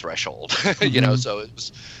lowered the threshold. So it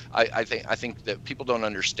was. I think that people don't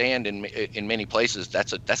understand in many places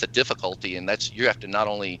that's a difficulty, and you have to not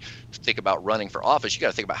only think about running for office, you got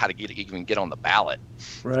to think about how to even get on the ballot.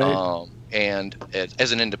 Right. And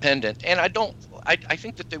as an independent, and I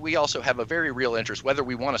think that we also have a very real interest, whether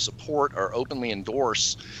we want to support or openly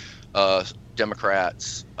endorse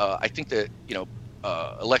Democrats. I think that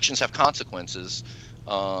elections have consequences.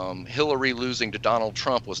 Hillary losing to Donald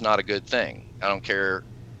Trump was not a good thing. I don't care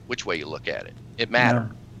which way you look at it. It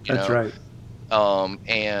mattered. Yeah, that's right.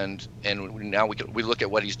 And now we look at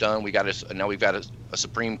what he's done. We've got a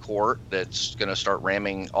Supreme Court that's going to start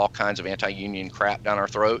ramming all kinds of anti-union crap down our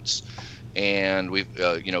throats. And we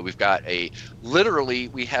have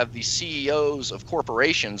the CEOs of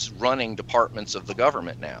corporations running departments of the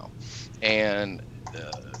government now, and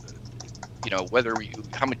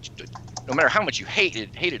no matter how much you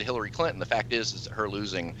hated Hillary Clinton, the fact is that her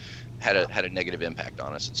losing had a negative impact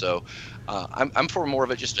on us. And so I'm for more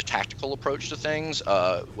of just a tactical approach to things,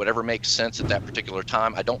 whatever makes sense at that particular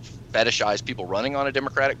time. I don't fetishize people running on a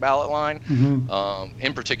Democratic ballot line,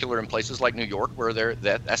 in particular in places like New York, where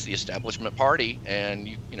that's the establishment party,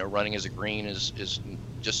 and running as a Green is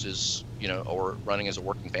just as or running as a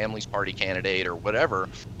Working Families Party candidate or whatever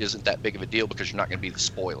isn't that big of a deal, because you're not going to be the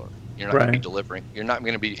spoiler. You're not going to be delivering. You're not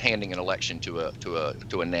going to be handing an election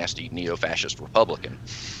to a nasty neo-fascist Republican.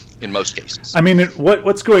 In most cases. I mean,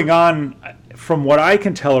 what's going on, from what I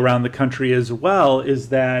can tell around the country as well, is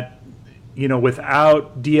that,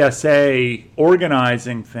 without DSA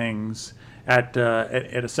organizing things at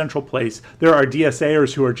a central place, there are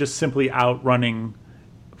DSAers who are just simply out running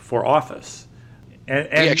for office. And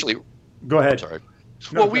we actually go ahead. I'm sorry.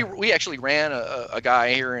 No, well, we actually ran a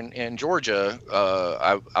guy here in Georgia.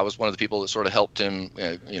 I was one of the people that sort of helped him,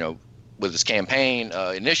 with his campaign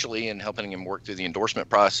initially, and helping him work through the endorsement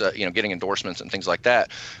process, getting endorsements and things like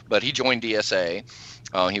that. But he joined DSA.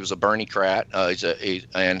 He was a Bernie-crat,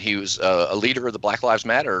 and he was a leader of the Black Lives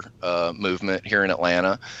Matter movement here in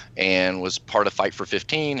Atlanta, and was part of Fight for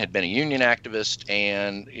 15, had been a union activist,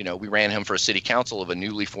 and we ran him for a city council of a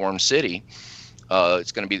newly formed city.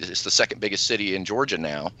 It's the second biggest city in Georgia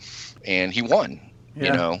now, and he won.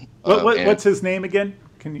 Yeah. What's his name again?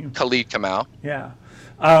 Can you? Khalid Kamal. Yeah.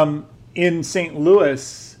 In St.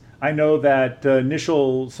 Louis, I know that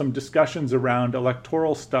some discussions around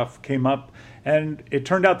electoral stuff came up, and it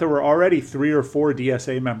turned out there were already 3 or 4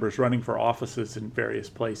 DSA members running for offices in various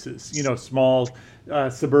places, small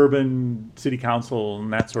suburban city council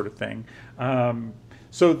and that sort of thing.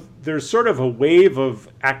 So there's sort of a wave of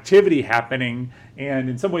activity happening, and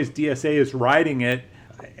in some ways DSA is riding it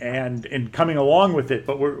and coming along with it,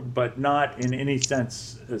 but not in any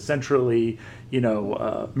sense centrally,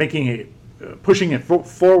 making it, pushing it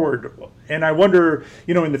forward. And I wonder,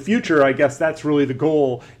 in the future, I guess that's really the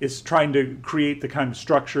goal, is trying to create the kind of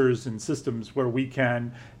structures and systems where we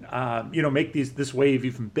can, make this wave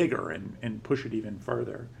even bigger and push it even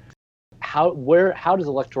further. How does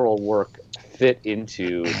electoral work fit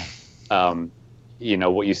into,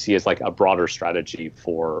 what you see as like a broader strategy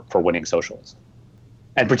for winning socialism?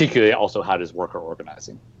 And particularly also, how does worker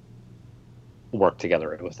organizing work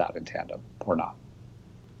together with that in tandem or not?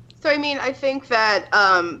 So, I think that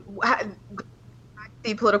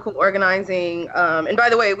the political organizing, and by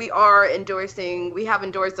the way, we have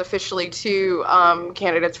endorsed officially 2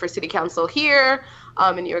 candidates for city council here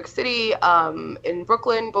in New York City, in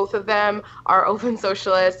Brooklyn. Both of them are open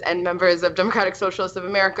socialists and members of Democratic Socialists of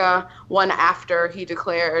America, one after he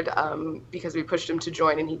declared, because we pushed him to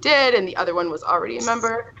join, and he did, and the other one was already a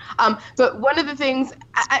member. But one of the things,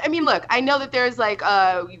 look, I know that there's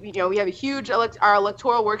we have a huge, our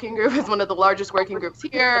electoral working group is one of the largest working groups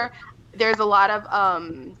here. There's a lot of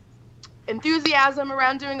enthusiasm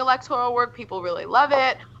around doing electoral work. People really love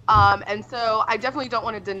it. And so I definitely don't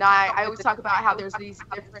want to deny. I always talk about how there's these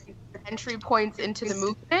different entry points into the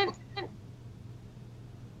movement.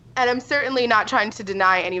 And I'm certainly not trying to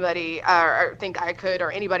deny anybody or think I could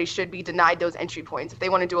or anybody should be denied those entry points. If they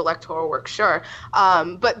want to do electoral work, sure.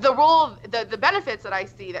 But the benefits that I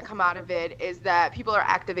see that come out of it is that people are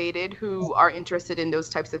activated who are interested in those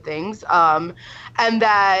types of things. And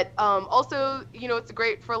that also, it's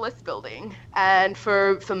great for list building and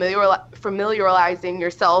for familiarizing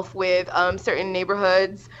yourself with certain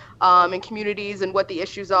neighborhoods and communities and what the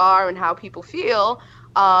issues are and how people feel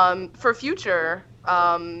for future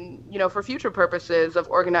purposes of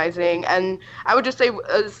organizing. And I would just say,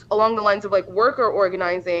 as along the lines of worker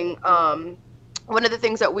organizing, one of the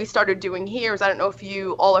things that we started doing here is, I don't know if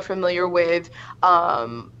you all are familiar with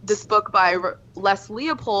this book by Les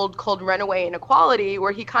Leopold called Runaway Inequality,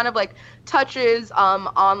 where he kind of touches on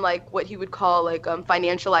what he would call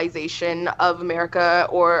financialization of America,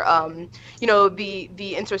 or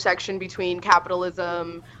the intersection between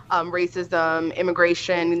capitalism, racism,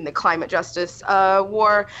 immigration, the climate justice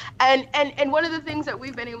war, and one of the things that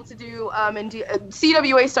we've been able to do, and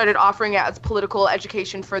CWA started offering it as political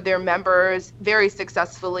education for their members very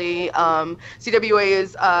successfully. CWA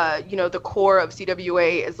is the core of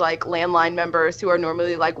CWA is landline members who are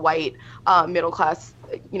normally white middle class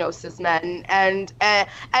cis men, and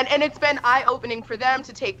it's been eye-opening for them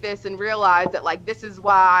to take this and realize that, like, this is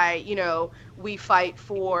why, we fight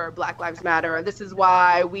for Black Lives Matter, or this is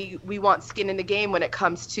why we want skin in the game when it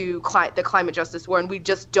comes to the climate justice war, and we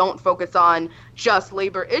just don't focus on just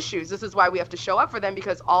labor issues. This is why we have to show up for them,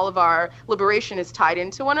 because all of our liberation is tied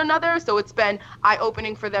into one another. So it's been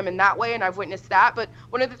eye-opening for them in that way, and I've witnessed that. But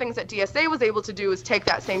one of the things that DSA was able to do is take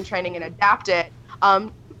that same training and adapt it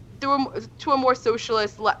through a more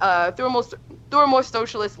socialist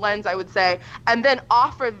lens, I would say, and then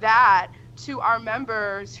offer that to our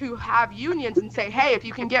members who have unions and say, hey, if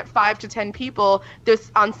you can get 5 to 10 people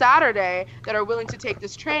this on Saturday that are willing to take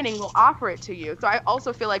this training, we'll offer it to you. So I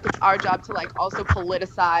also feel like it's our job to, like, also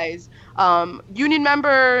politicize union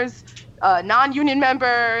members, non-union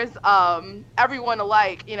members, everyone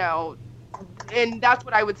alike, and that's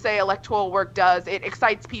what I would say electoral work does. It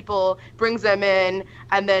excites people, brings them in,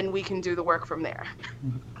 and then we can do the work from there.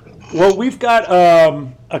 Well, we've got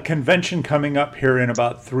a convention coming up here in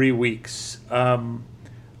about 3 weeks.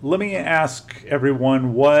 Let me ask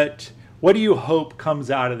everyone, what do you hope comes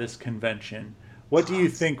out of this convention? What do you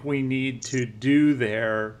think we need to do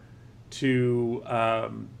there to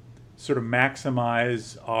sort of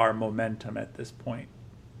maximize our momentum at this point?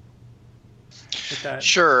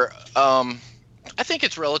 Sure. I think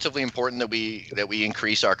it's relatively important that we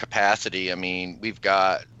increase our capacity. I mean, we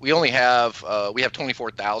have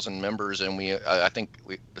 24,000 members, and I think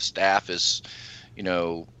the staff is,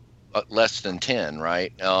 less than 10,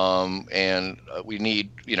 right? And we need,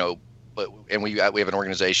 we have an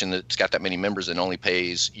organization that's got that many members and only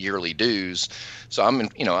pays yearly dues. So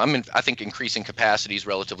I think increasing capacity is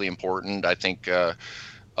relatively important. I think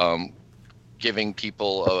giving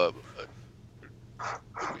people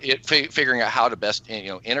figuring out how to best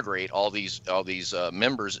integrate all these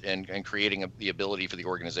members and creating the ability for the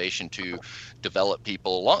organization to develop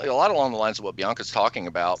people a lot along the lines of what Bianca's talking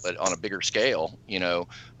about, but on a bigger scale.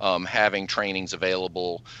 Having trainings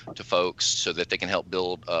available to folks so that they can help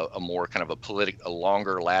build a more kind of a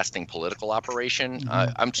longer lasting political operation.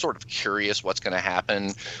 Mm-hmm. I'm sort of curious what's going to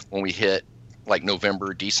happen when we hit like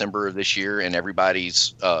November, December of this year, and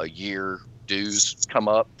everybody's year dues come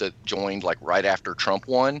up that joined like right after Trump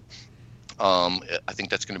won. I think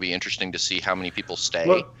that's going to be interesting to see how many people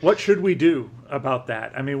stay. What should we do about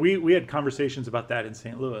that? I mean, we had conversations about that in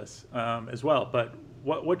St. Louis as well. But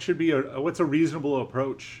what should be what's a reasonable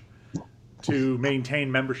approach to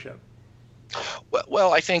maintain membership?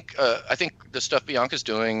 Well, I think the stuff Bianca's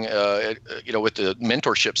doing, with the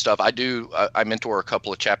mentorship stuff, I mentor a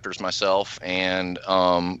couple of chapters myself, and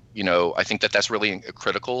I think that's really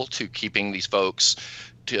critical to keeping these folks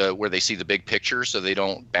to where they see the big picture, so they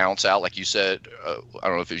don't bounce out. Like you said, I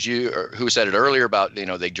don't know if it was you or who said it earlier about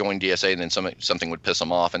they joined DSA and then something would piss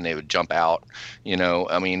them off and they would jump out.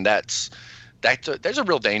 I mean there's a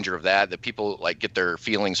real danger of that people like get their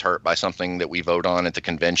feelings hurt by something that we vote on at the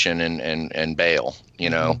convention and bail,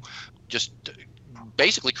 Mm-hmm. Just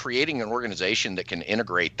basically creating an organization that can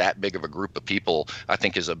integrate that big of a group of people, I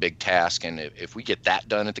think is a big task. And if we get that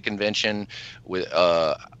done at the convention,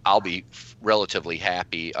 I'll be relatively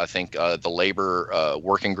happy. I think the labor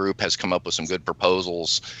working group has come up with some good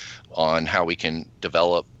proposals on how we can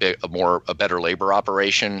develop a better labor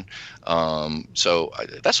operation. So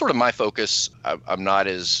that's sort of my focus. I'm not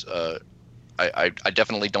as I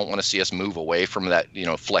definitely don't want to see us move away from that,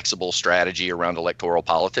 flexible strategy around electoral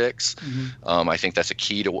politics. Mm-hmm. I think that's a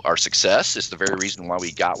key to our success. It's the very reason why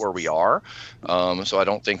we got where we are. So I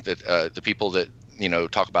don't think that the people that,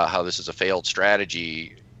 talk about how this is a failed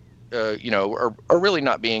strategy, are really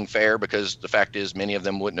not being fair, because the fact is many of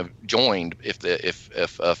them wouldn't have joined if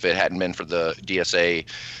it hadn't been for the DSA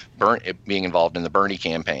being involved in the Bernie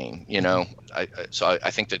campaign. So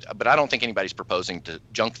I think that, but I don't think anybody's proposing to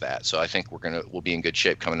junk that. So I think we'll be in good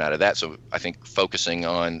shape coming out of that. So I think focusing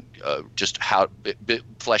on just how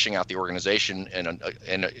fleshing out the organization and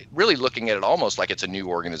really looking at it almost like it's a new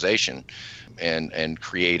organization, and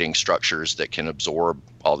creating structures that can absorb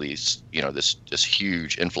all these, this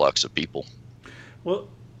huge influx of people. Well,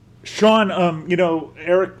 Sean,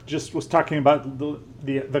 Eric just was talking about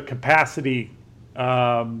the capacity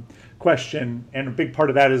question, and a big part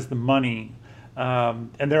of that is the money.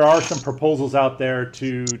 And there are some proposals out there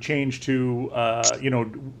to change to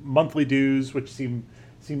monthly dues, which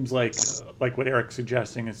seems like what Eric's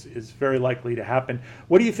suggesting is very likely to happen.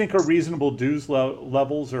 What do you think are reasonable dues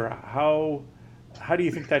levels, or how do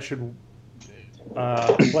you think that should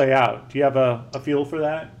play out? Do you have a feel for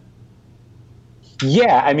that?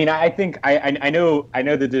 Yeah, I mean, I think I know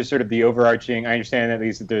that there's sort of the overarching. I understand at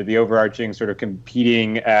least that the overarching sort of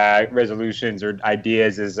competing resolutions or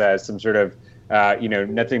ideas is some sort of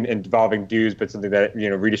nothing involving dues, but something that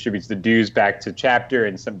redistributes the dues back to chapter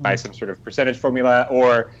and by some sort of percentage formula,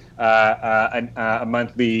 or a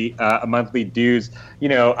monthly dues.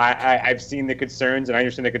 I've seen the concerns, and I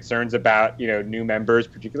understand the concerns about new members,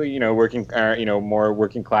 particularly working more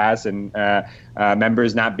working class and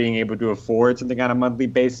members not being able to afford something on a monthly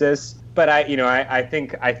basis. But I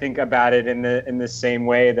think about it in the same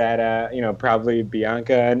way that probably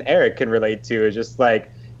Bianca and Eric can relate to. Is just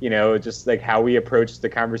like how we approach the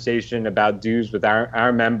conversation about dues with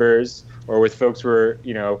our members, or with folks we're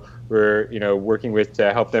working with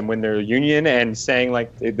to help them win their union, and saying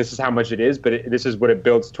like, this is how much it is, but this is what it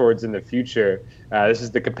builds towards in the future. This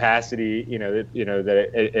is the capacity that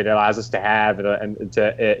it allows us to have and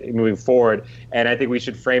to moving forward. And I think we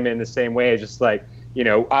should frame it in the same way, just like,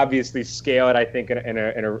 obviously scale it, I think,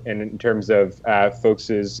 in terms of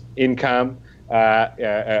folks' income,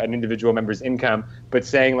 an individual member's income, but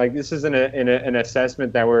saying like, this is an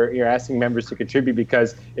assessment that you're asking members to contribute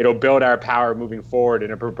because it'll build our power moving forward,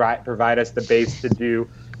 and it'll provide us the base to do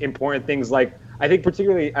important things. Like, I think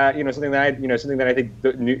particularly something that I think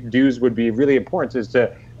the dues would be really important is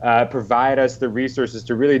to provide us the resources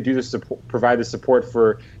to really provide the support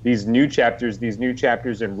for these new chapters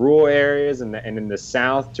in rural areas and in the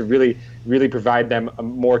South, to really provide them a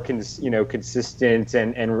more consistent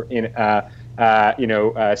and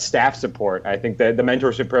staff support. I think that the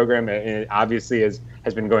mentorship program obviously has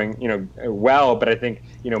been going well, but I think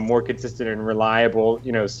more consistent and reliable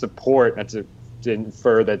support. Not to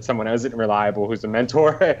infer that someone isn't reliable who's a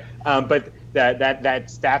mentor, but that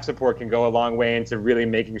staff support can go a long way into really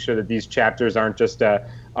making sure that these chapters aren't just a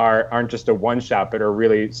one shot, but are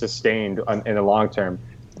really sustained in the long term.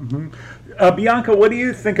 Mm-hmm. Bianca, what do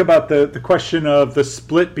you think about the question of the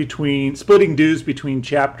splitting dues between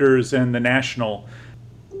chapters and the national?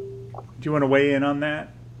 Do you want to weigh in on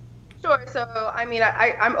that? Sure. So, I mean,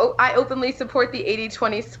 I openly support the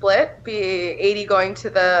 80-20 split, be 80 going to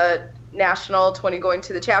the national, 20 going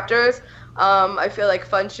to the chapters. I feel like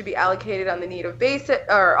funds should be allocated on the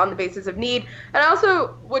on the basis of need. And I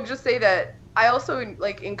also would just say that I also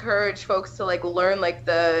encourage folks to learn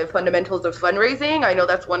the fundamentals of fundraising. I know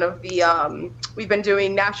that's one of the we've been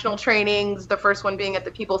doing national trainings, the first one being at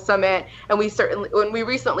the People's Summit, and we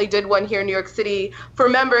recently did one here in New York City for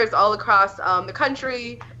members all across the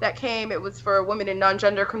country that came. It was for women and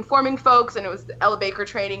non-gender conforming folks, and it was the Ella Baker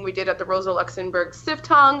training we did at the Rosa Luxemburg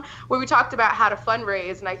Siftung, where we talked about how to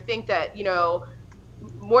fundraise. And I think that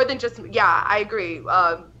more than just I agree.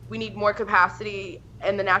 We need more capacity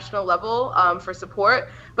in the national level for support,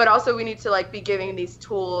 but also we need to be giving these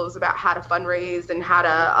tools about how to fundraise and how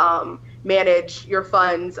to manage your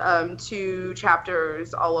funds to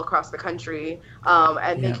chapters all across the country,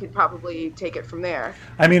 and they could probably take it from there.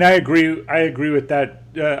 I mean, I agree with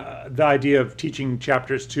that, the idea of teaching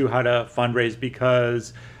chapters too how to fundraise,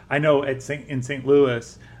 because I know in St.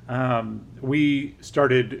 Louis we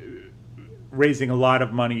started raising a lot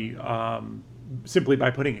of money simply by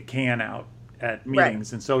putting a can out at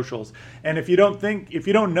meetings and socials. And if you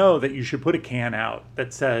don't know that you should put a can out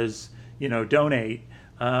that says, donate,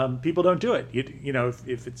 people don't do it.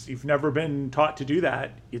 If you've never been taught to do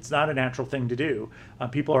that, it's not a natural thing to do.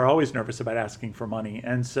 People are always nervous about asking for money.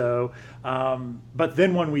 And so, but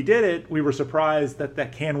then when we did it, we were surprised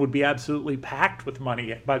that can would be absolutely packed with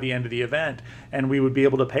money by the end of the event, and we would be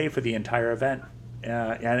able to pay for the entire event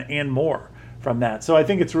and more from that. So I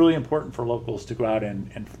think it's really important for locals to go out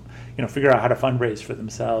and figure out how to fundraise for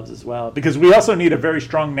themselves as well, because we also need a very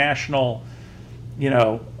strong national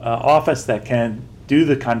office that can do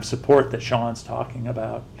the kind of support that Sean's talking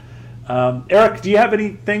about. Eric, do you have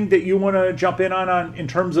anything that you want to jump in on in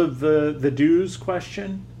terms of the dues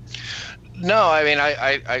question? No, I mean,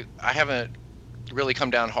 I haven't really come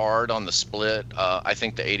down hard on the split. I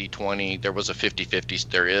think the 80-20, there was a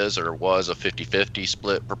 50-50, was a 50-50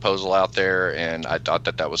 split proposal out there, and I thought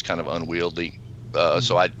that was kind of unwieldy.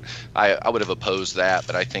 So I would have opposed that,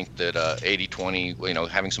 but I think that 80-20,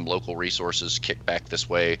 having some local resources kicked back this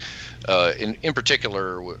way, in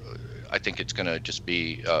particular, I think it's going to just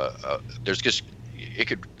be there'll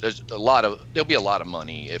be a lot of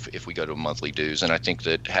money if we go to monthly dues, and I think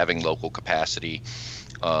that having local capacity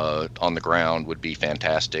on the ground would be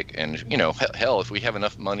fantastic. And hell, if we have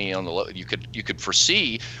enough money on the you could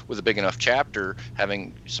foresee with a big enough chapter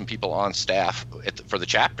having some people on staff for the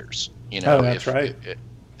chapters. That's right.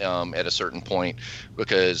 At a certain point,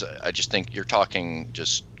 because I just think you're talking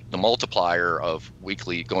just the multiplier of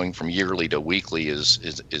weekly going from yearly to weekly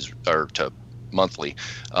or to monthly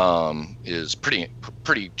is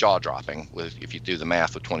pretty jaw dropping if you do the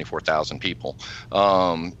math with 24,000 people.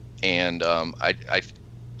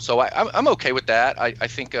 So I'm okay with that. I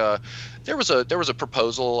think there was a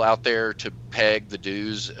proposal out there to peg the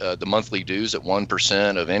dues, the monthly dues at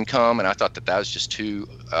 1% of income, and I thought that was just too.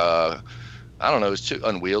 I don't know, it's too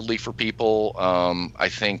unwieldy for people. I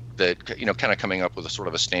think that, kind of coming up with a sort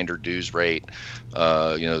of a standard dues rate,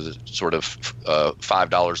 the sort of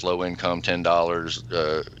 $5 low income,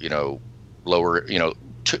 $10, lower,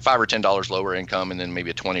 $5 or $10 lower income, and then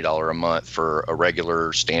maybe a $20 a month for a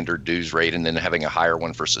regular standard dues rate, and then having a higher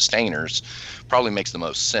one for sustainers probably makes the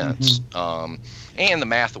most sense. And the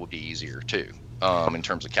math would be easier too, in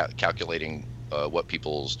terms of calculating what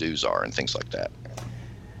people's dues are and things like that.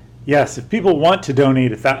 Yes, if people want to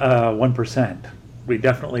donate 1%, we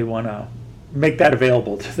definitely want to make that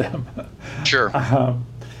available to them. Sure.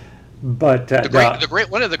 But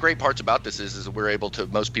one of the great parts about this is we're able to.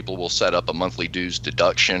 Most people will set up a monthly dues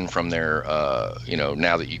deduction from their,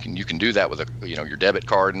 now that you can do that with your debit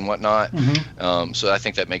card and whatnot. So I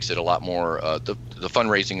think that makes it a lot more the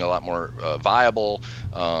fundraising a lot more viable,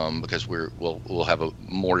 because we'll have a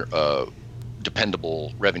more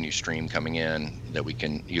dependable revenue stream coming in that we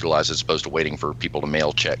can utilize, as opposed to waiting for people to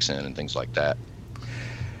mail checks in and things like that.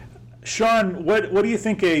 Sean, what do you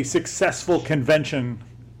think a successful convention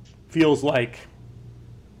feels like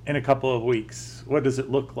in a couple of weeks? What does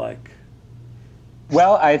it look like?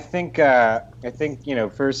 Well, I think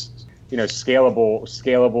first,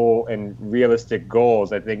 scalable and realistic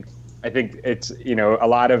goals. I think it's, a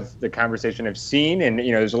lot of the conversation I've seen, and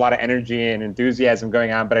there's a lot of energy and enthusiasm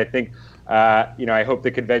going on, but I think I hope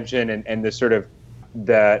the convention and the sort of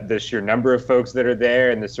the sheer number of folks that are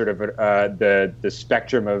there, and the sort of the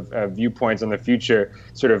spectrum of viewpoints on the future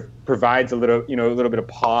sort of provides a little bit of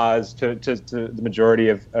pause to the majority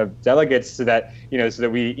of delegates, so that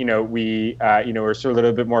we are sort of a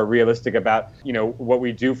little bit more realistic about what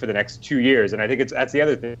we do for the next 2 years. And I think that's the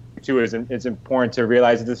other thing too, is it's important to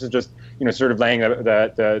realize that this is just sort of laying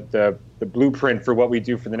the blueprint for what we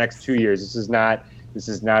do for the next 2 years. This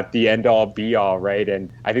is not the end all be all, right? And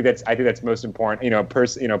I think that's most important.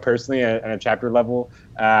 Personally, on a chapter level,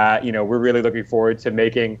 we're really looking forward to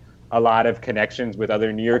making a lot of connections with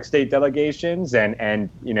other New York State delegations, and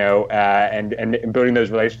building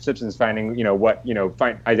those relationships, and finding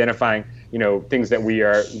identifying things that we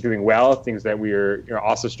are doing well, things that we are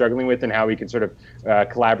also struggling with, and how we can sort of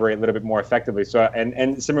collaborate a little bit more effectively. So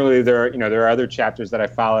and similarly, there are other chapters that I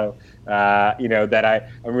follow, that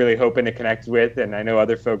I'm really hoping to connect with, and I know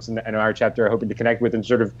other folks in our chapter are hoping to connect with, and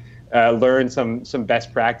sort of learn some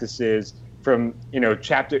best practices from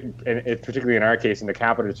chapter, and particularly in our case in the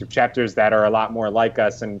capital district, chapters that are a lot more like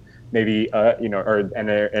us, and maybe and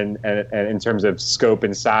in terms of scope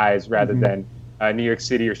and size, rather than New York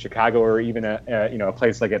City or Chicago, or even a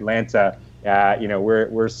place like Atlanta.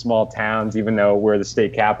 We're small towns, even though we're the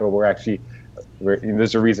state capital.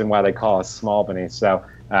 There's a reason why they call us Smallbany. So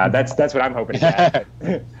that's what I'm hoping to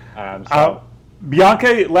get.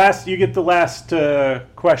 Bianca, you get the last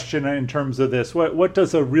question in terms of this. What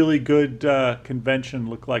does a really good convention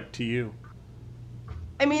look like to you?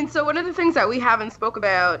 I mean, so one of the things that we haven't spoke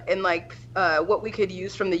about, and what we could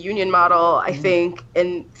use from the union model, I think,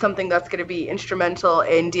 and something that's going to be instrumental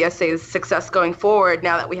in DSA's success going forward,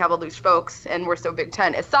 now that we have all these folks and we're so Big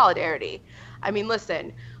Ten, is solidarity. I mean,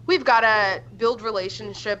 listen, we've got to build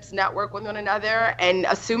relationships, network with one another, and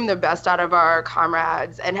assume the best out of our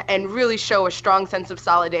comrades, and really show a strong sense of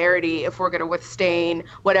solidarity if we're going to withstand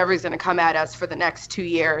whatever's going to come at us for the next 2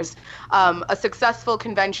 years. A successful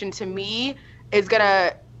convention, to me, is going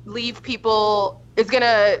to leave people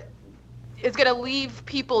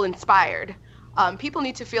inspired. People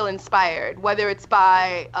need to feel inspired, whether it's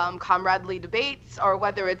by comradely debates, or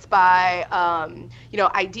whether it's by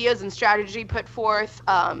ideas and strategy put forth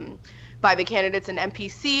by the candidates and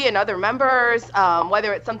MPC and other members,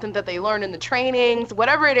 whether it's something that they learn in the trainings,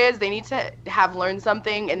 whatever it is, they need to have learned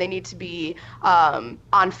something, and they need to be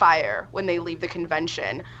on fire when they leave the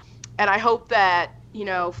convention. And I hope that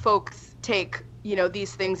folks take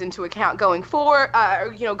these things into account going forward,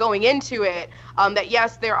 going into it, that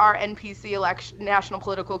yes, there are NPC National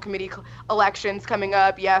Political Committee elections coming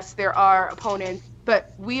up. Yes, there are opponents,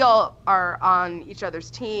 but we all are on each other's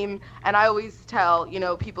team. And I always tell,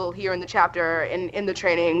 people here in the chapter and in the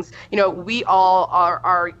trainings, we all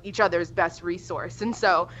are each other's best resource. And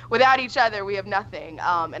so without each other, we have nothing.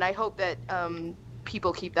 And I hope that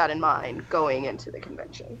people keep that in mind going into the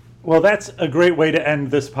convention. Well, that's a great way to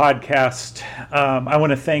end this podcast. I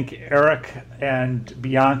want to thank Eric and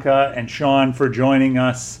Bianca and Sean for joining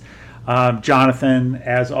us. Jonathan,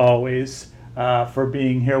 as always, for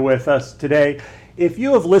being here with us today. If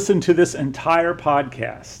you have listened to this entire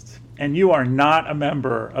podcast and you are not a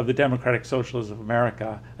member of the Democratic Socialists of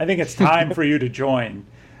America, I think it's time for you to join.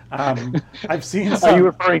 I've seen some... Are you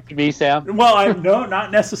referring to me, Sam? Well, no,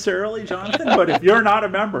 not necessarily, Jonathan, but if you're not a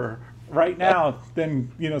member right now,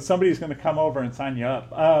 then somebody's going to come over and sign you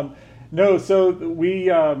up. No, so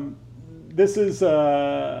we this is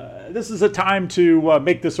a time to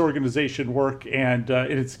make this organization work, and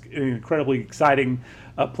it's an incredibly exciting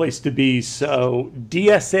place to be. So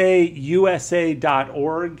DSAUSA.org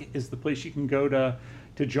is the place you can go to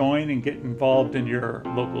join and get involved in your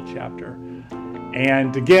local chapter.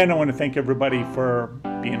 And again, I want to thank everybody for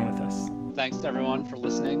being with us. Thanks to everyone for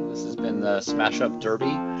listening. This has been the Smash Up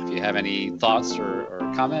Derby. If you have any thoughts or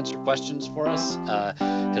comments or questions for us,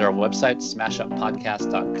 hit our website,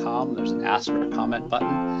 smashuppodcast.com. There's an ask or comment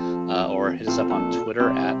button, or hit us up on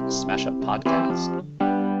Twitter at SmashUpPodcast.